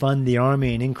going to defund the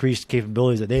army and increase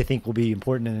capabilities that they think will be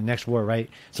important in the next war, right?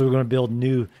 So we're going to build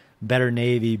new, better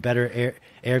Navy, better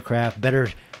aircraft,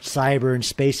 better cyber and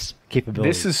space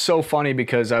capabilities. This is so funny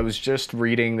because I was just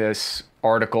reading this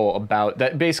article about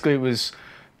that. Basically, it was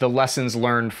the lessons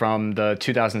learned from the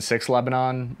 2006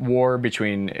 Lebanon war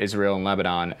between Israel and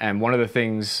Lebanon. And one of the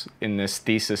things in this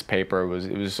thesis paper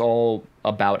was all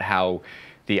about how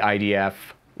the IDF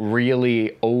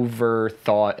really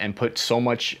overthought and put so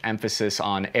much emphasis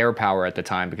on air power at the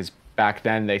time, because back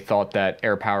then they thought that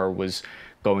air power was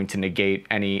going to negate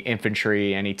any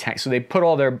infantry, any tank. So they put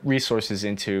all their resources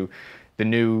into the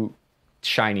new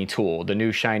shiny tool, the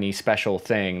new shiny special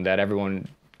thing that everyone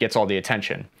gets all the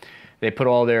attention. They put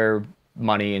all their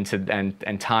money into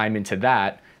and time into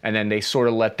that, and then they sort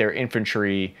of let their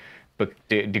infantry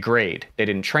degrade. They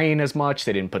didn't train as much,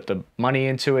 they didn't put the money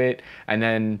into it, and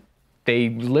then they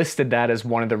listed that as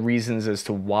one of the reasons as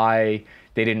to why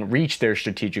they didn't reach their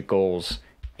strategic goals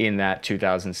in that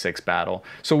 2006 battle.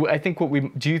 So I think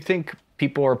do you think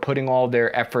people are putting all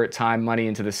their effort, time, money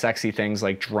into the sexy things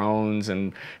like drones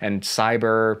and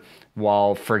cyber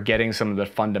while forgetting some of the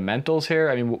fundamentals here?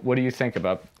 I mean, what do you think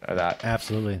about that?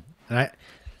 Absolutely. And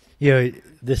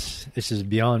this is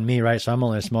beyond me, right? So I'm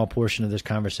only a small portion of this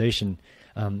conversation.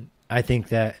 I think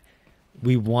that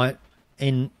we want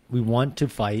to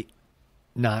fight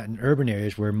not in urban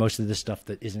areas where most of this stuff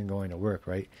that isn't going to work,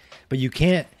 right? But you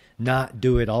can't not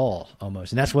do it all,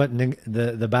 almost. And that's what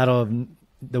the battle of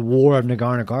the war of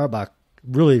Nagorno-Karabakh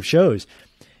really shows.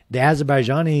 The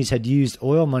Azerbaijanis had used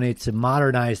oil money to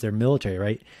modernize their military,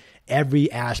 right?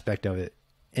 Every aspect of it.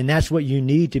 And that's what you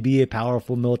need to be a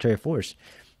powerful military force.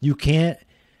 You can't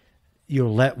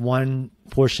let one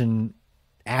portion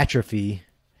atrophy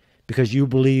because you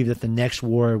believe that the next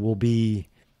war will be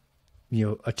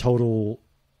a total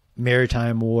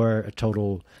maritime war, a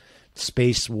total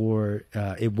space war.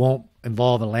 It won't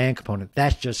involve a land component.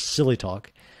 That's just silly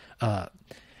talk.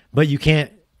 But you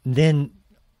can't then,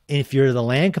 if you're the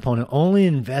land component, only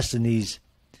invest in these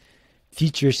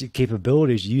futuristic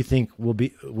capabilities you think will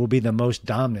be the most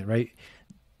dominant, right?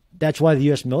 That's why the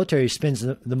U.S. military spends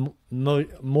the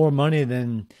more money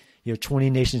than 20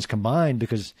 nations combined,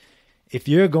 because if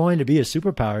you're going to be a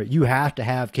superpower, you have to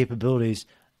have capabilities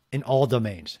in all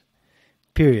domains,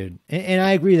 period. And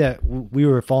I agree that we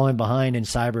were falling behind in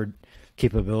cyber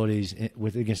capabilities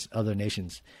against other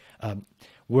nations.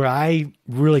 Where I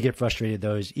really get frustrated,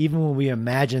 though, is even when we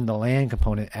imagine the land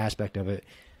component aspect of it,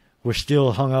 we're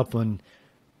still hung up on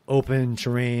open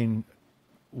terrain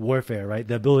warfare, right?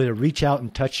 The ability to reach out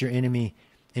and touch your enemy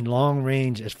in long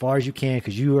range as far as you can,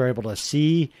 because you are able to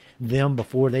see them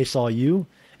before they saw you,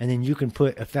 and then you can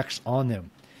put effects on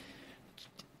them.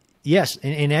 Yes,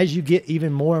 and as you get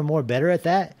even more and more better at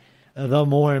that, the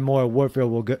more and more warfare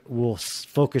will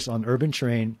focus on urban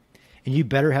terrain, and you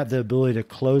better have the ability to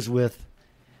close with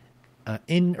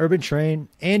in urban terrain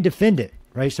and defend it,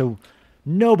 right? So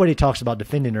nobody talks about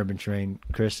defending urban terrain,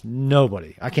 Chris.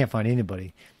 Nobody. I can't find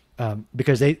anybody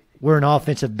because we're an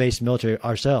offensive-based military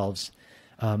ourselves,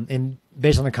 and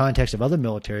based on the context of other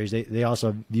militaries, they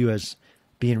also view as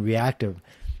being reactive.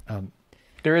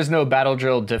 There is no battle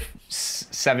drill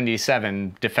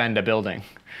 77 defend a building.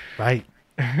 Right.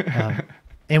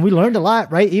 And we learned a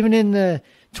lot, right? Even in the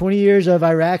 20 years of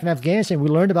Iraq and Afghanistan, we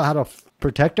learned about how to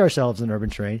protect ourselves in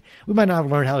urban terrain. We might not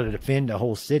have learned how to defend a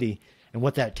whole city and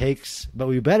what that takes, but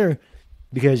we better,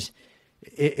 because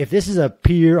if this is a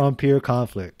peer-on-peer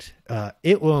conflict,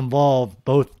 it will involve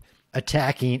both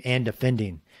attacking and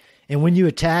defending. And when you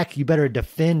attack, you better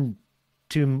defend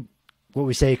to what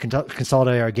we say,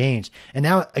 consolidate our gains. And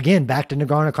now, again, back to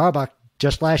Nagorno-Karabakh,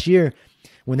 just last year,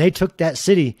 when they took that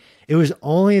city, it was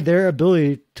only their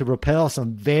ability to repel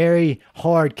some very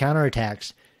hard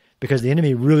counterattacks, because the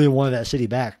enemy really wanted that city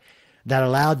back, that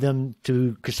allowed them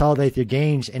to consolidate their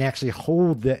gains and actually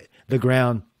hold the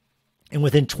ground. And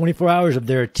within 24 hours of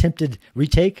their attempted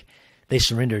retake, they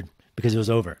surrendered because it was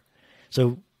over.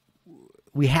 So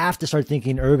we have to start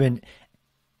thinking urban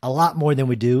a lot more than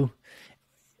we do.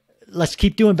 Let's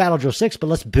keep doing Battle Drill 6, but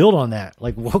let's build on that.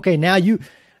 Like, okay, now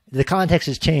the context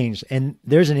has changed, and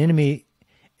there's an enemy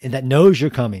that knows you're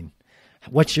coming.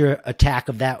 What's your attack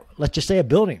of that? Let's just say a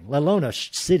building, let alone a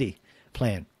city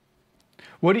plan.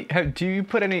 What do you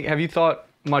put any? Have you thought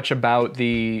much about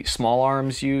the small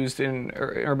arms used in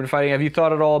urban fighting? Have you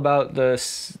thought at all about the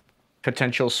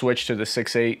potential switch to the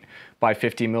 6.8 by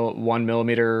 1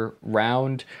 millimeter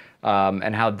round?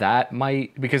 And how that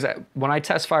might, because when I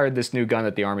test fired this new gun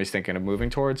that the Army's thinking of moving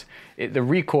towards, the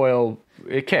recoil,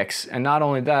 it kicks. And not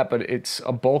only that, but it's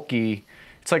a bulky,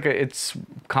 it's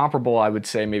comparable, I would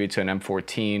say, maybe to an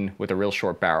M14 with a real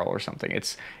short barrel or something.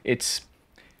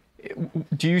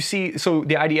 Do you see, so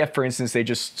the IDF, for instance, they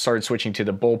just started switching to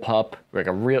the bullpup, like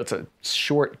it's a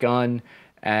short gun,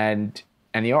 and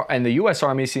the U.S.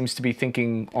 Army seems to be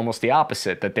thinking almost the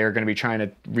opposite, that they're going to be trying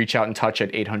to reach out and touch at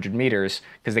 800 meters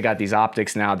because they got these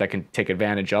optics now that can take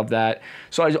advantage of that.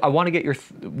 So I want to get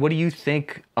what do you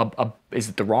think? Is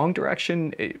it the wrong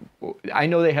direction? I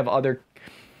know they have other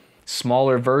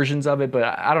smaller versions of it, but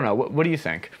I don't know. What do you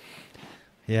think?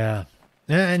 Yeah.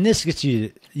 And this gets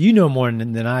you know more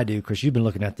than I do, because you've been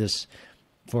looking at this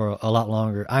for a lot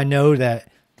longer. I know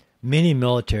that many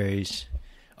militaries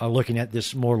are looking at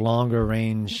this more longer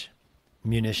range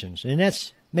munitions, and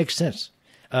that makes sense.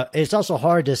 It's also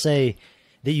hard to say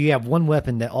that you have one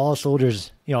weapon that all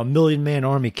soldiers, a 1,000,000-man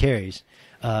army carries,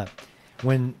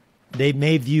 when they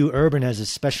may view urban as a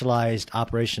specialized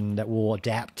operation that will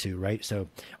adapt to, right? So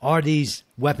are these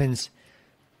weapons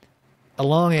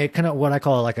along a kind of what I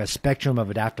call like a spectrum of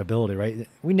adaptability, right?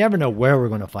 We never know where we're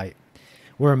going to fight.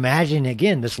 We're imagining,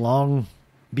 again, this long,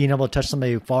 being able to touch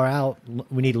somebody far out.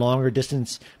 We need longer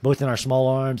distance, both in our small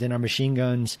arms and our machine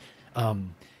guns.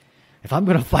 If I'm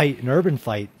going to fight an urban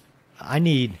fight, I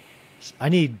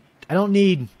don't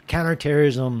need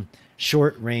counterterrorism,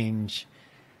 short range,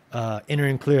 enter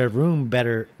and clear of room,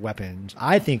 better weapons.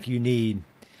 I think you need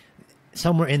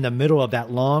somewhere in the middle of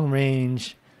that long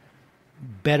range,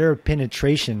 better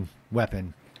penetration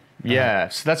weapon. Yeah,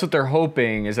 so that's what they're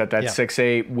hoping, is that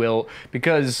 6.8 will,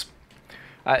 because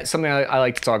something I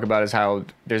like to talk about is how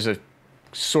there's a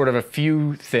sort of a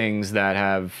few things that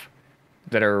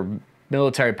are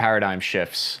military paradigm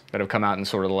shifts that have come out in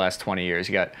sort of the last 20 years.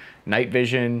 You got night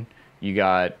vision, you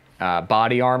got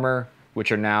body armor,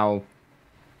 which are now,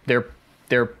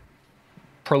 they're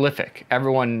prolific.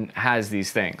 Everyone has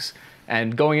these things.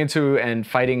 And going into and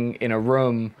fighting in a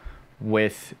room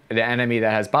with the enemy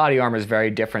that has body armor is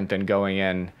very different than going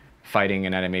in fighting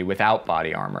an enemy without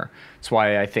body armor. That's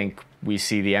why I think we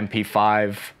see the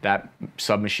MP5, that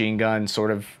submachine gun,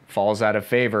 sort of falls out of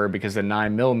favor, because the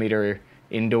 9mm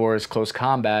indoors close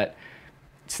combat,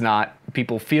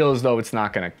 people feel as though it's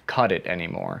not going to cut it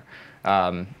anymore.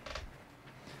 Yeah,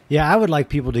 I would like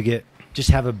people to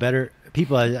have a better,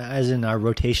 people as in our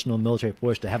rotational military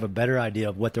force, to have a better idea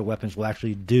of what their weapons will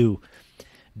actually do,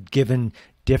 given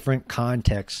different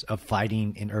contexts of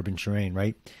fighting in urban terrain,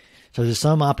 right? So there's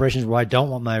some operations where I don't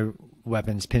want my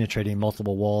weapons penetrating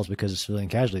multiple walls because of civilian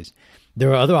casualties. There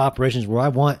are other operations where I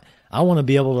want to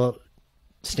be able to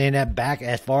stand that back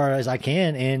as far as I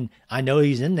can, and I know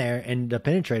he's in there, and to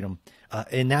penetrate him.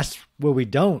 And that's where we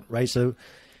don't, right? So,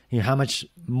 how much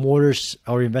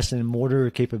are we investing in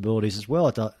mortar capabilities as well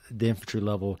at the infantry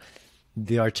level?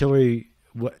 The artillery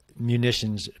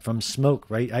munitions from smoke,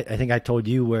 right? I think I told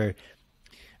you where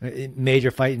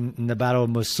major fight in the Battle of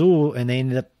Mosul, and they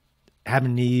ended up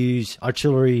having to use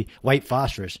artillery white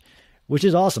phosphorus, which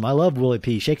is awesome. I love Willie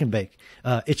P. Shake and bake.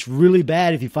 It's really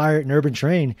bad if you fire it in urban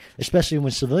terrain, especially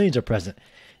when civilians are present.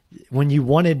 When you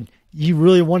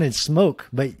really wanted smoke,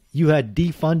 but you had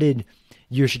defunded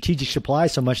your strategic supply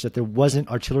so much that there wasn't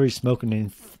artillery smoke in the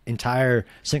entire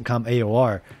CENTCOM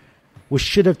AOR, which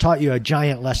should have taught you a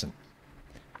giant lesson.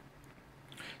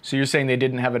 So you're saying they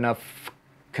didn't have enough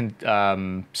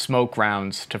smoke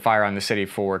rounds to fire on the city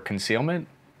for concealment?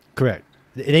 Correct.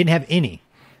 They didn't have any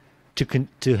to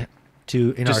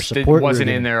in our support. It wasn't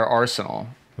in their arsenal.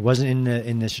 It wasn't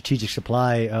in the strategic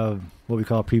supply of what we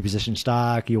call pre-positioned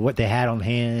stock. What they had on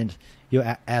hand,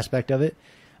 aspect of it.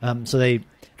 So they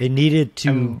needed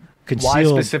to conceal. Why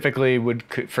specifically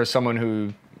for someone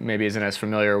who maybe isn't as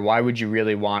familiar, why would you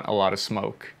really want a lot of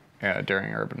smoke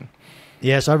during urban?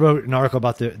 Yeah, so I wrote an article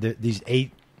about these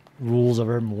 8 rules of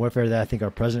urban warfare that I think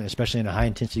are present, especially in a high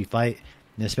intensity fight,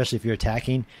 and especially if you're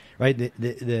attacking. Right,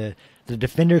 the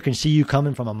defender can see you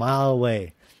coming from a mile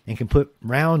away and can put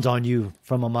rounds on you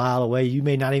from a mile away. You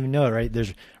may not even know it. Right,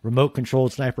 there's remote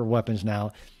controlled sniper weapons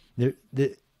now.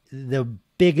 The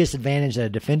biggest advantage that a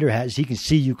defender has is he can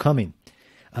see you coming.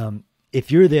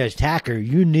 If you're the attacker,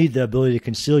 you need the ability to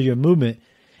conceal your movement,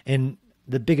 and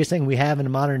the biggest thing we have in the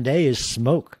modern day is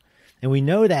smoke. And we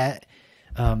know that,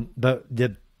 but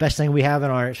the best thing we have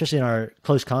especially in our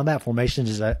close combat formations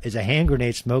is a hand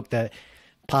grenade smoke that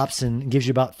pops and gives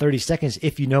you about 30 seconds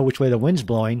if you know which way the wind's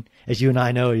blowing. As you and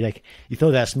I know, you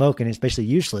throw that smoke and it's basically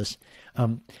useless.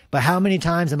 But how many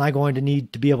times am I going to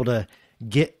need to be able to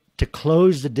get to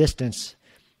close the distance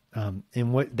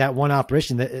in that one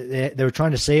operation that they were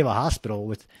trying to save a hospital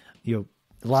with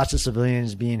lots of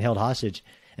civilians being held hostage,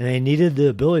 and they needed the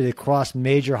ability to cross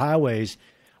major highways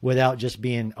without just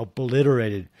being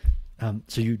obliterated.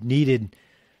 So you needed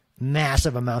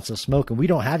massive amounts of smoke, and we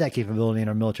don't have that capability in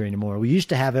our military anymore. We used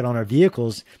to have it on our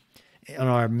vehicles, on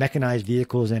our mechanized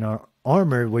vehicles and our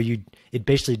armor, where it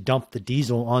basically dumped the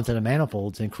diesel onto the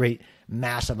manifolds and create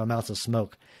massive amounts of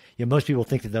smoke. Most people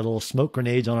think that the little smoke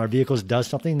grenades on our vehicles does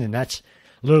something, and that's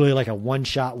literally like a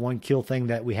one-shot, one-kill thing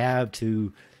that we have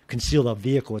to conceal the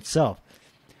vehicle itself.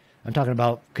 I'm talking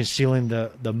about concealing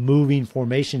the moving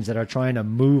formations that are trying to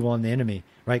move on the enemy,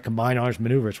 right? Combined arms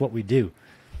maneuver. It's what we do.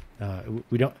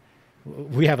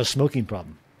 We have a smoking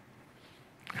problem.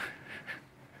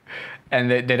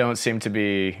 And they don't seem to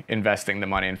be investing the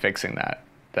money in fixing that.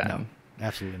 No,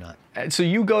 absolutely not. So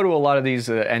you go to a lot of these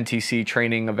NTC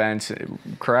training events,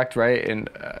 correct, right? And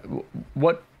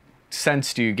what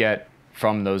sense do you get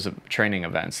from those training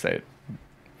events?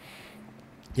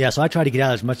 Yeah, so I try to get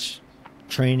out as much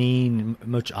training,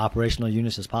 much operational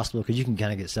units as possible, because you can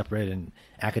kind of get separated in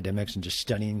academics and just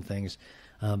studying things.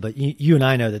 But you and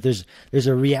I know that there's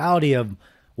a reality of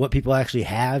what people actually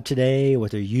have today,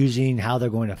 what they're using, how they're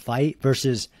going to fight,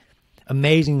 versus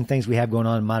amazing things we have going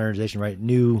on in modernization, right?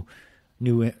 New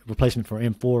replacement for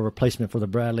M4, replacement for the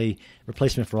Bradley,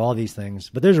 replacement for all these things.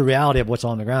 But there's a reality of what's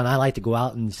on the ground. I like to go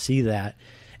out and see that,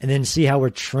 and then see how we're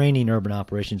training urban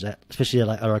operations, especially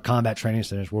at our combat training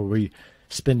centers, where we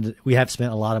have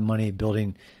spent a lot of money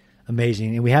building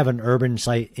amazing. And we have an urban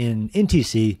site in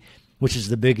NTC, which is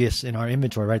the biggest in our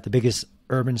inventory, right? The biggest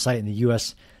urban site in the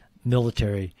U.S.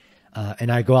 military.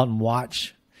 And I go out and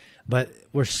watch, but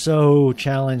we're so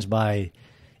challenged by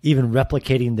even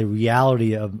replicating the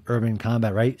reality of urban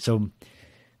combat, right? So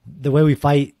the way we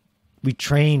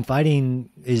train fighting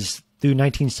is through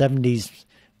 1970s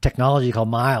technology called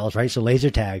miles, right? So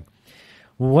laser tag.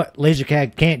 What laser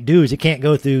tag can't do is it can't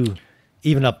go through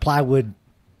even a plywood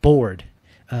board.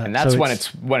 And that's when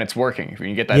it's working. When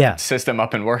you get that system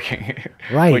up and working,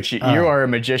 right? Which you are a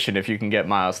magician if you can get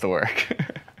miles to work.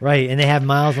 Right, and they have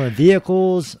miles on the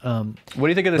vehicles. What do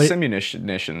you think of the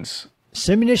simunitions?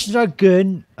 Simunitions are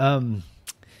good.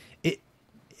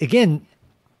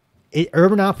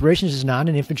 Urban operations is not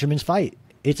an infantryman's fight.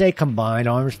 It's a combined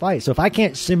arms fight. So if I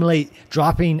can't simulate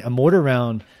dropping a mortar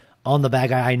round on the bad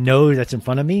guy I know that's in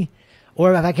front of me,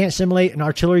 or if I can't simulate an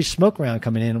artillery smoke round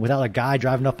coming in without a guy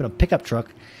driving up in a pickup truck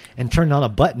and turning on a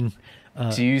button.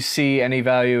 Do you see any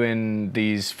value in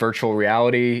these virtual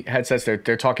reality headsets? They're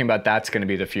talking about that's going to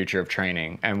be the future of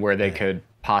training, and where they could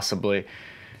possibly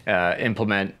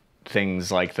implement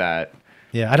things like that.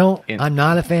 Yeah, I'm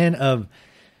not a fan of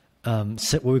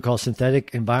what we call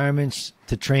synthetic environments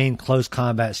to train close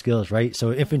combat skills, right?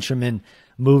 So infantrymen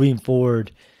moving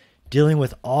forward, dealing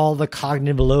with all the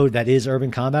cognitive load that is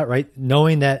urban combat, right?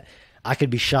 Knowing that I could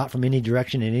be shot from any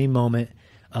direction at any moment,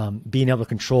 being able to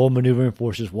control maneuvering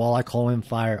forces while I call in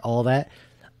fire, all that.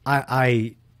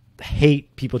 I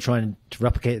hate people trying to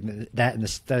replicate that in the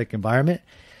static environment.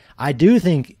 I do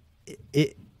think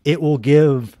it will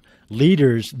give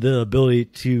leaders the ability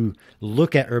to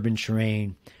look at urban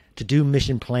terrain, to do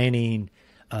mission planning,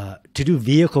 to do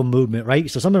vehicle movement, right?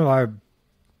 So some of our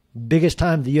biggest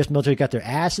time the U.S. military got their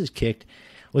asses kicked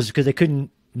was because they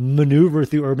couldn't maneuver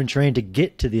through urban terrain to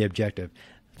get to the objective.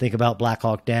 Think about Black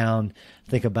Hawk Down.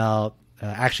 Think about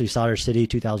actually Solder City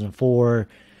 2004,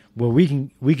 where we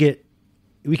can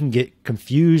get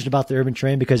confused about the urban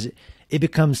terrain because it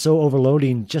becomes so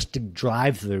overloading just to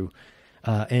drive through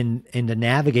and to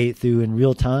navigate through in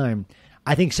real time.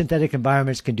 I think synthetic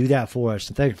environments can do that for us.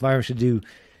 Synthetic environments should do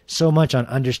so much on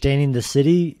understanding the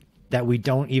city that we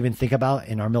don't even think about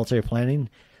in our military planning.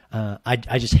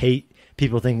 I just hate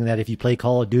people thinking that if you play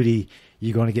Call of Duty,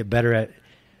 you're going to get better at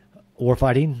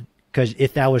warfighting. Because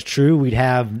if that was true, we'd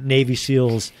have Navy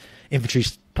SEALs, infantry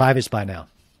privates by now.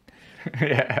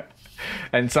 Yeah.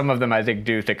 And some of them, I think,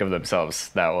 do think of themselves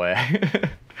that way.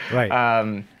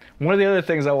 Right. One of the other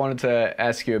things I wanted to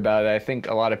ask you about, I think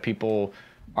a lot of people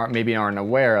aren't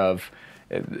aware of,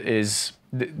 is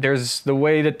there's the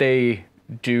way that they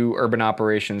do urban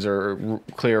operations or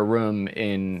clear a room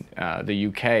in the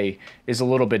UK is a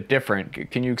little bit different.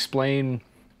 Can you explain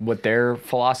what their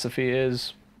philosophy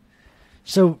is?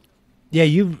 So, yeah,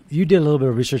 you did a little bit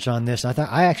of research on this. I thought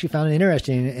I actually found it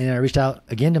interesting, and I reached out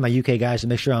again to my UK guys to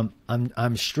make sure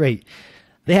I'm straight.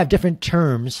 They have different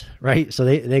terms, right? So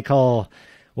they call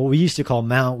what we used to call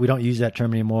mount. We don't use that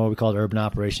term anymore. We call it urban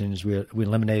operations. We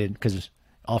eliminated because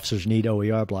officers need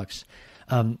OER blocks.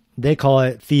 They call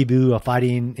it FIBU,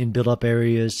 fighting in build-up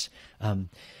areas.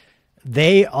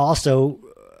 They also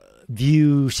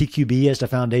view CQB as the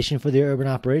foundation for their urban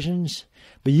operations,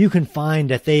 but you can find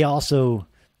that they also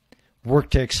work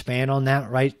to expand on that,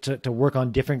 right? To work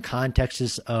on different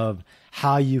contexts of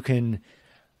how you can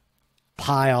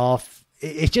pie off.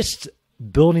 It's just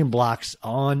building blocks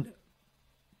on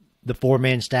the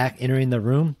four-man stack entering the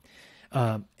room.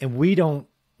 And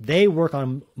they work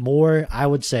on more, I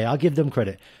would say, I'll give them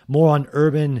credit, more on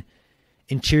urban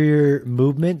interior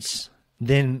movements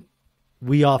than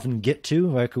we often get to.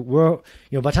 Like by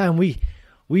the time we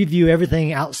view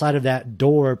everything outside of that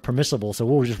door permissible. So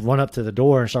we'll just run up to the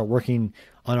door and start working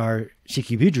on our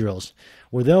CQB drills,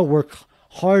 where they'll work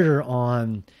harder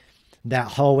on that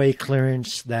hallway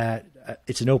clearance, that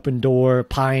it's an open door,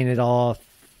 pieing it off.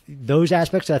 Those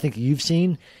aspects I think you've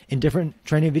seen in different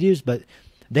training videos, but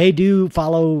they do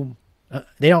follow,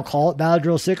 they don't call it Battle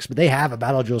Drill 6, but they have a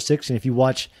Battle Drill 6. And if you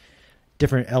watch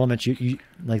different elements, you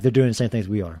like they're doing the same things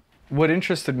we are. What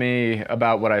interested me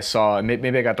about what I saw, and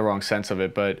maybe I got the wrong sense of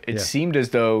it, but it seemed as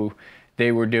though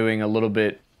they were doing a little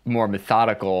bit more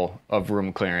methodical of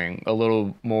room clearing, a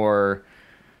little more,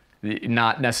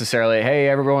 not necessarily, hey,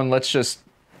 everyone, let's just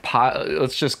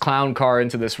clown car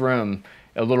into this room.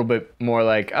 A little bit more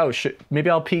like, oh, maybe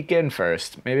I'll peek in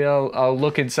first. Maybe I'll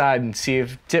look inside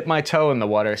and dip my toe in the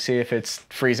water, see if it's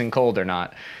freezing cold or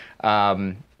not.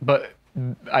 But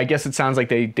I guess it sounds like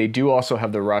they do also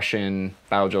have the Russian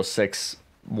Battle Drill 6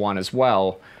 one as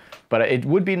well. But it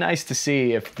would be nice to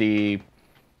see if the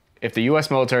U.S.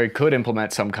 military could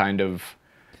implement some kind of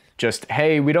just,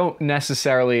 hey, we don't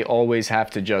necessarily always have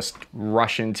to just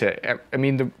rush into. I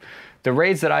mean, the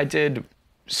raids that I did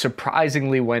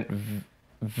surprisingly went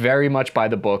very much by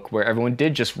the book, where everyone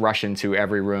did just rush into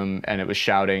every room and it was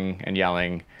shouting and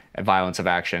yelling and violence of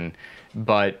action.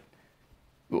 But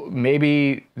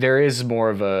maybe there is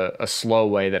more of a slow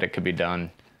way that it could be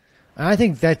done. I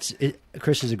think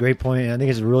Chris is a great point. I think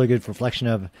it's a really good reflection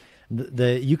of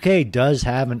the UK does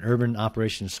have an urban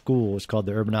operations school. It's called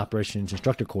the Urban Operations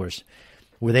Instructor Course,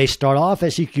 where they start off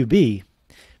as CQB,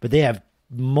 but they have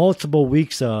multiple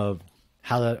weeks of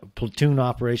how the platoon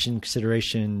operation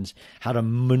considerations, how to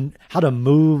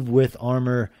move with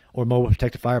armor or mobile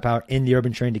protective firepower in the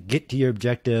urban terrain to get to your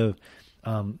objective.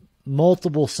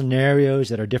 Multiple scenarios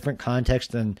that are different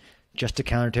contexts than just a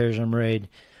counterterrorism raid.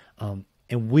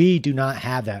 And we do not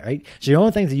have that, right? So the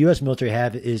only thing the U.S. military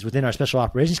have is within our special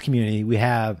operations community, we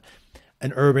have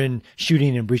an urban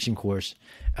shooting and breaching course.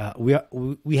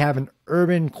 We have an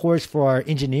urban course for our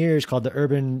engineers called the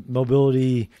Urban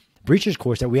Mobility Breachers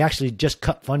course that we actually just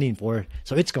cut funding for,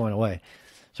 so it's going away.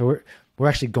 So we're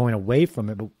actually going away from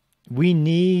it, but we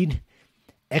need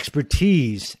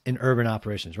expertise in urban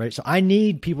operations, right? So I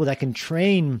need people that can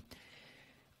train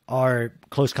our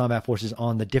close combat forces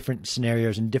on the different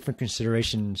scenarios and different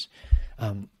considerations.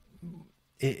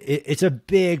 It's a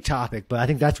big topic, but I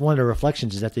think that's one of the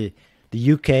reflections is that the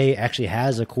UK actually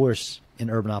has a course in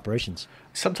urban operations.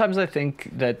 Sometimes I think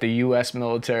that the U.S.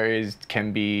 military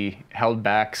can be held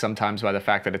back sometimes by the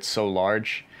fact that it's so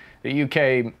large. the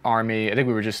UK Army, I think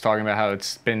we were just talking about how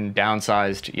it's been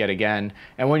downsized yet again.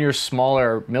 And when you're a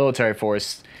smaller military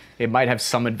force, it might have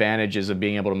some advantages of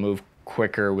being able to move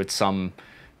quicker with some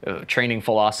training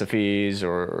philosophies,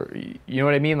 or you know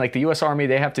what I mean? Like the U.S. Army,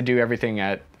 they have to do everything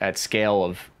at scale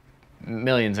of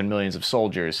millions and millions of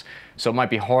soldiers. So it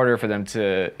might be harder for them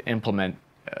to implement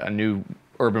a new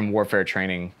urban warfare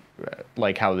training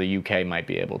like how the UK might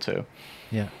be able to.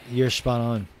 Yeah, you're spot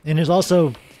on. And there's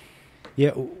also,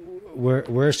 yeah, we're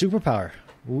a superpower.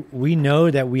 We know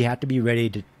that we have to be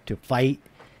ready to fight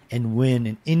and win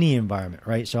in any environment,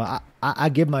 right? So I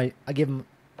give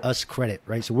us credit,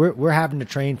 right? So we're having to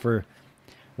train for,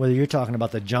 whether you're talking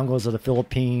about the jungles of the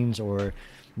Philippines or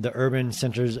the urban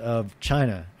centers of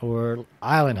China or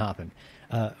island hopping.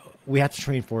 We have to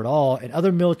train for it all. And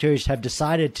other militaries have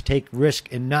decided to take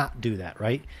risk and not do that,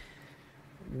 right?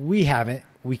 We haven't.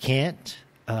 We can't.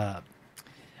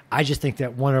 I just think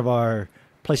that one of our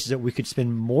places that we could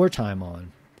spend more time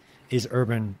on is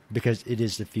urban, because it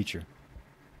is the future.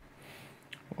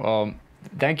 Well,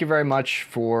 thank you very much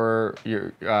for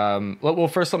your. Well,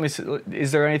 first, let me.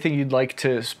 Is there anything you'd like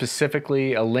to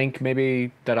specifically, a link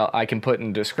maybe that I can put in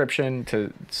the description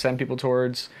to send people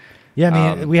towards? Yeah,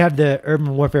 I mean, we have the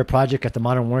Urban Warfare Project at the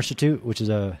Modern War Institute, which is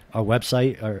our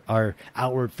website, our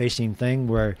outward-facing thing,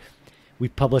 where we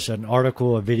publish an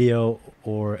article, a video,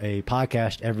 or a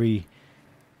podcast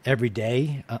every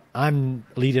day. I'm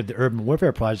lead of the Urban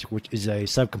Warfare Project, which is a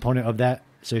subcomponent of that.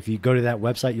 So if you go to that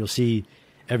website, you'll see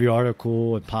every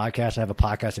article and podcast. I have a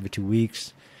podcast every 2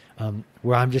 weeks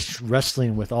where I'm just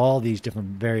wrestling with all these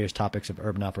different various topics of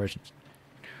urban operations.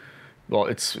 Well,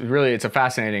 it's a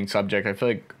fascinating subject. I feel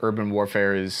like urban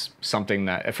warfare is something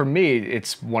that, for me,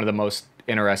 it's one of the most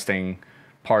interesting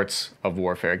parts of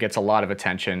warfare. It gets a lot of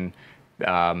attention,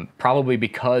 probably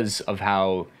because of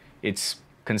how it's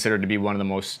considered to be one of the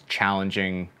most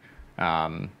challenging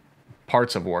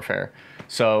parts of warfare.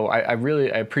 So I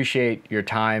appreciate your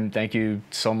time. Thank you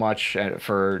so much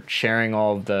for sharing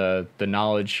all of the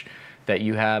knowledge that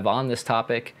you have on this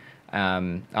topic.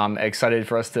 I'm excited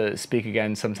for us to speak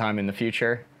again sometime in the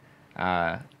future.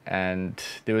 And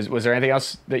was there anything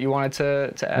else that you wanted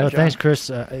to add? No, John? thanks, Chris.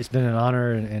 It's been an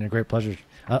honor and a great pleasure.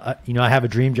 I have a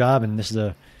dream job, and this is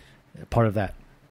a part of that.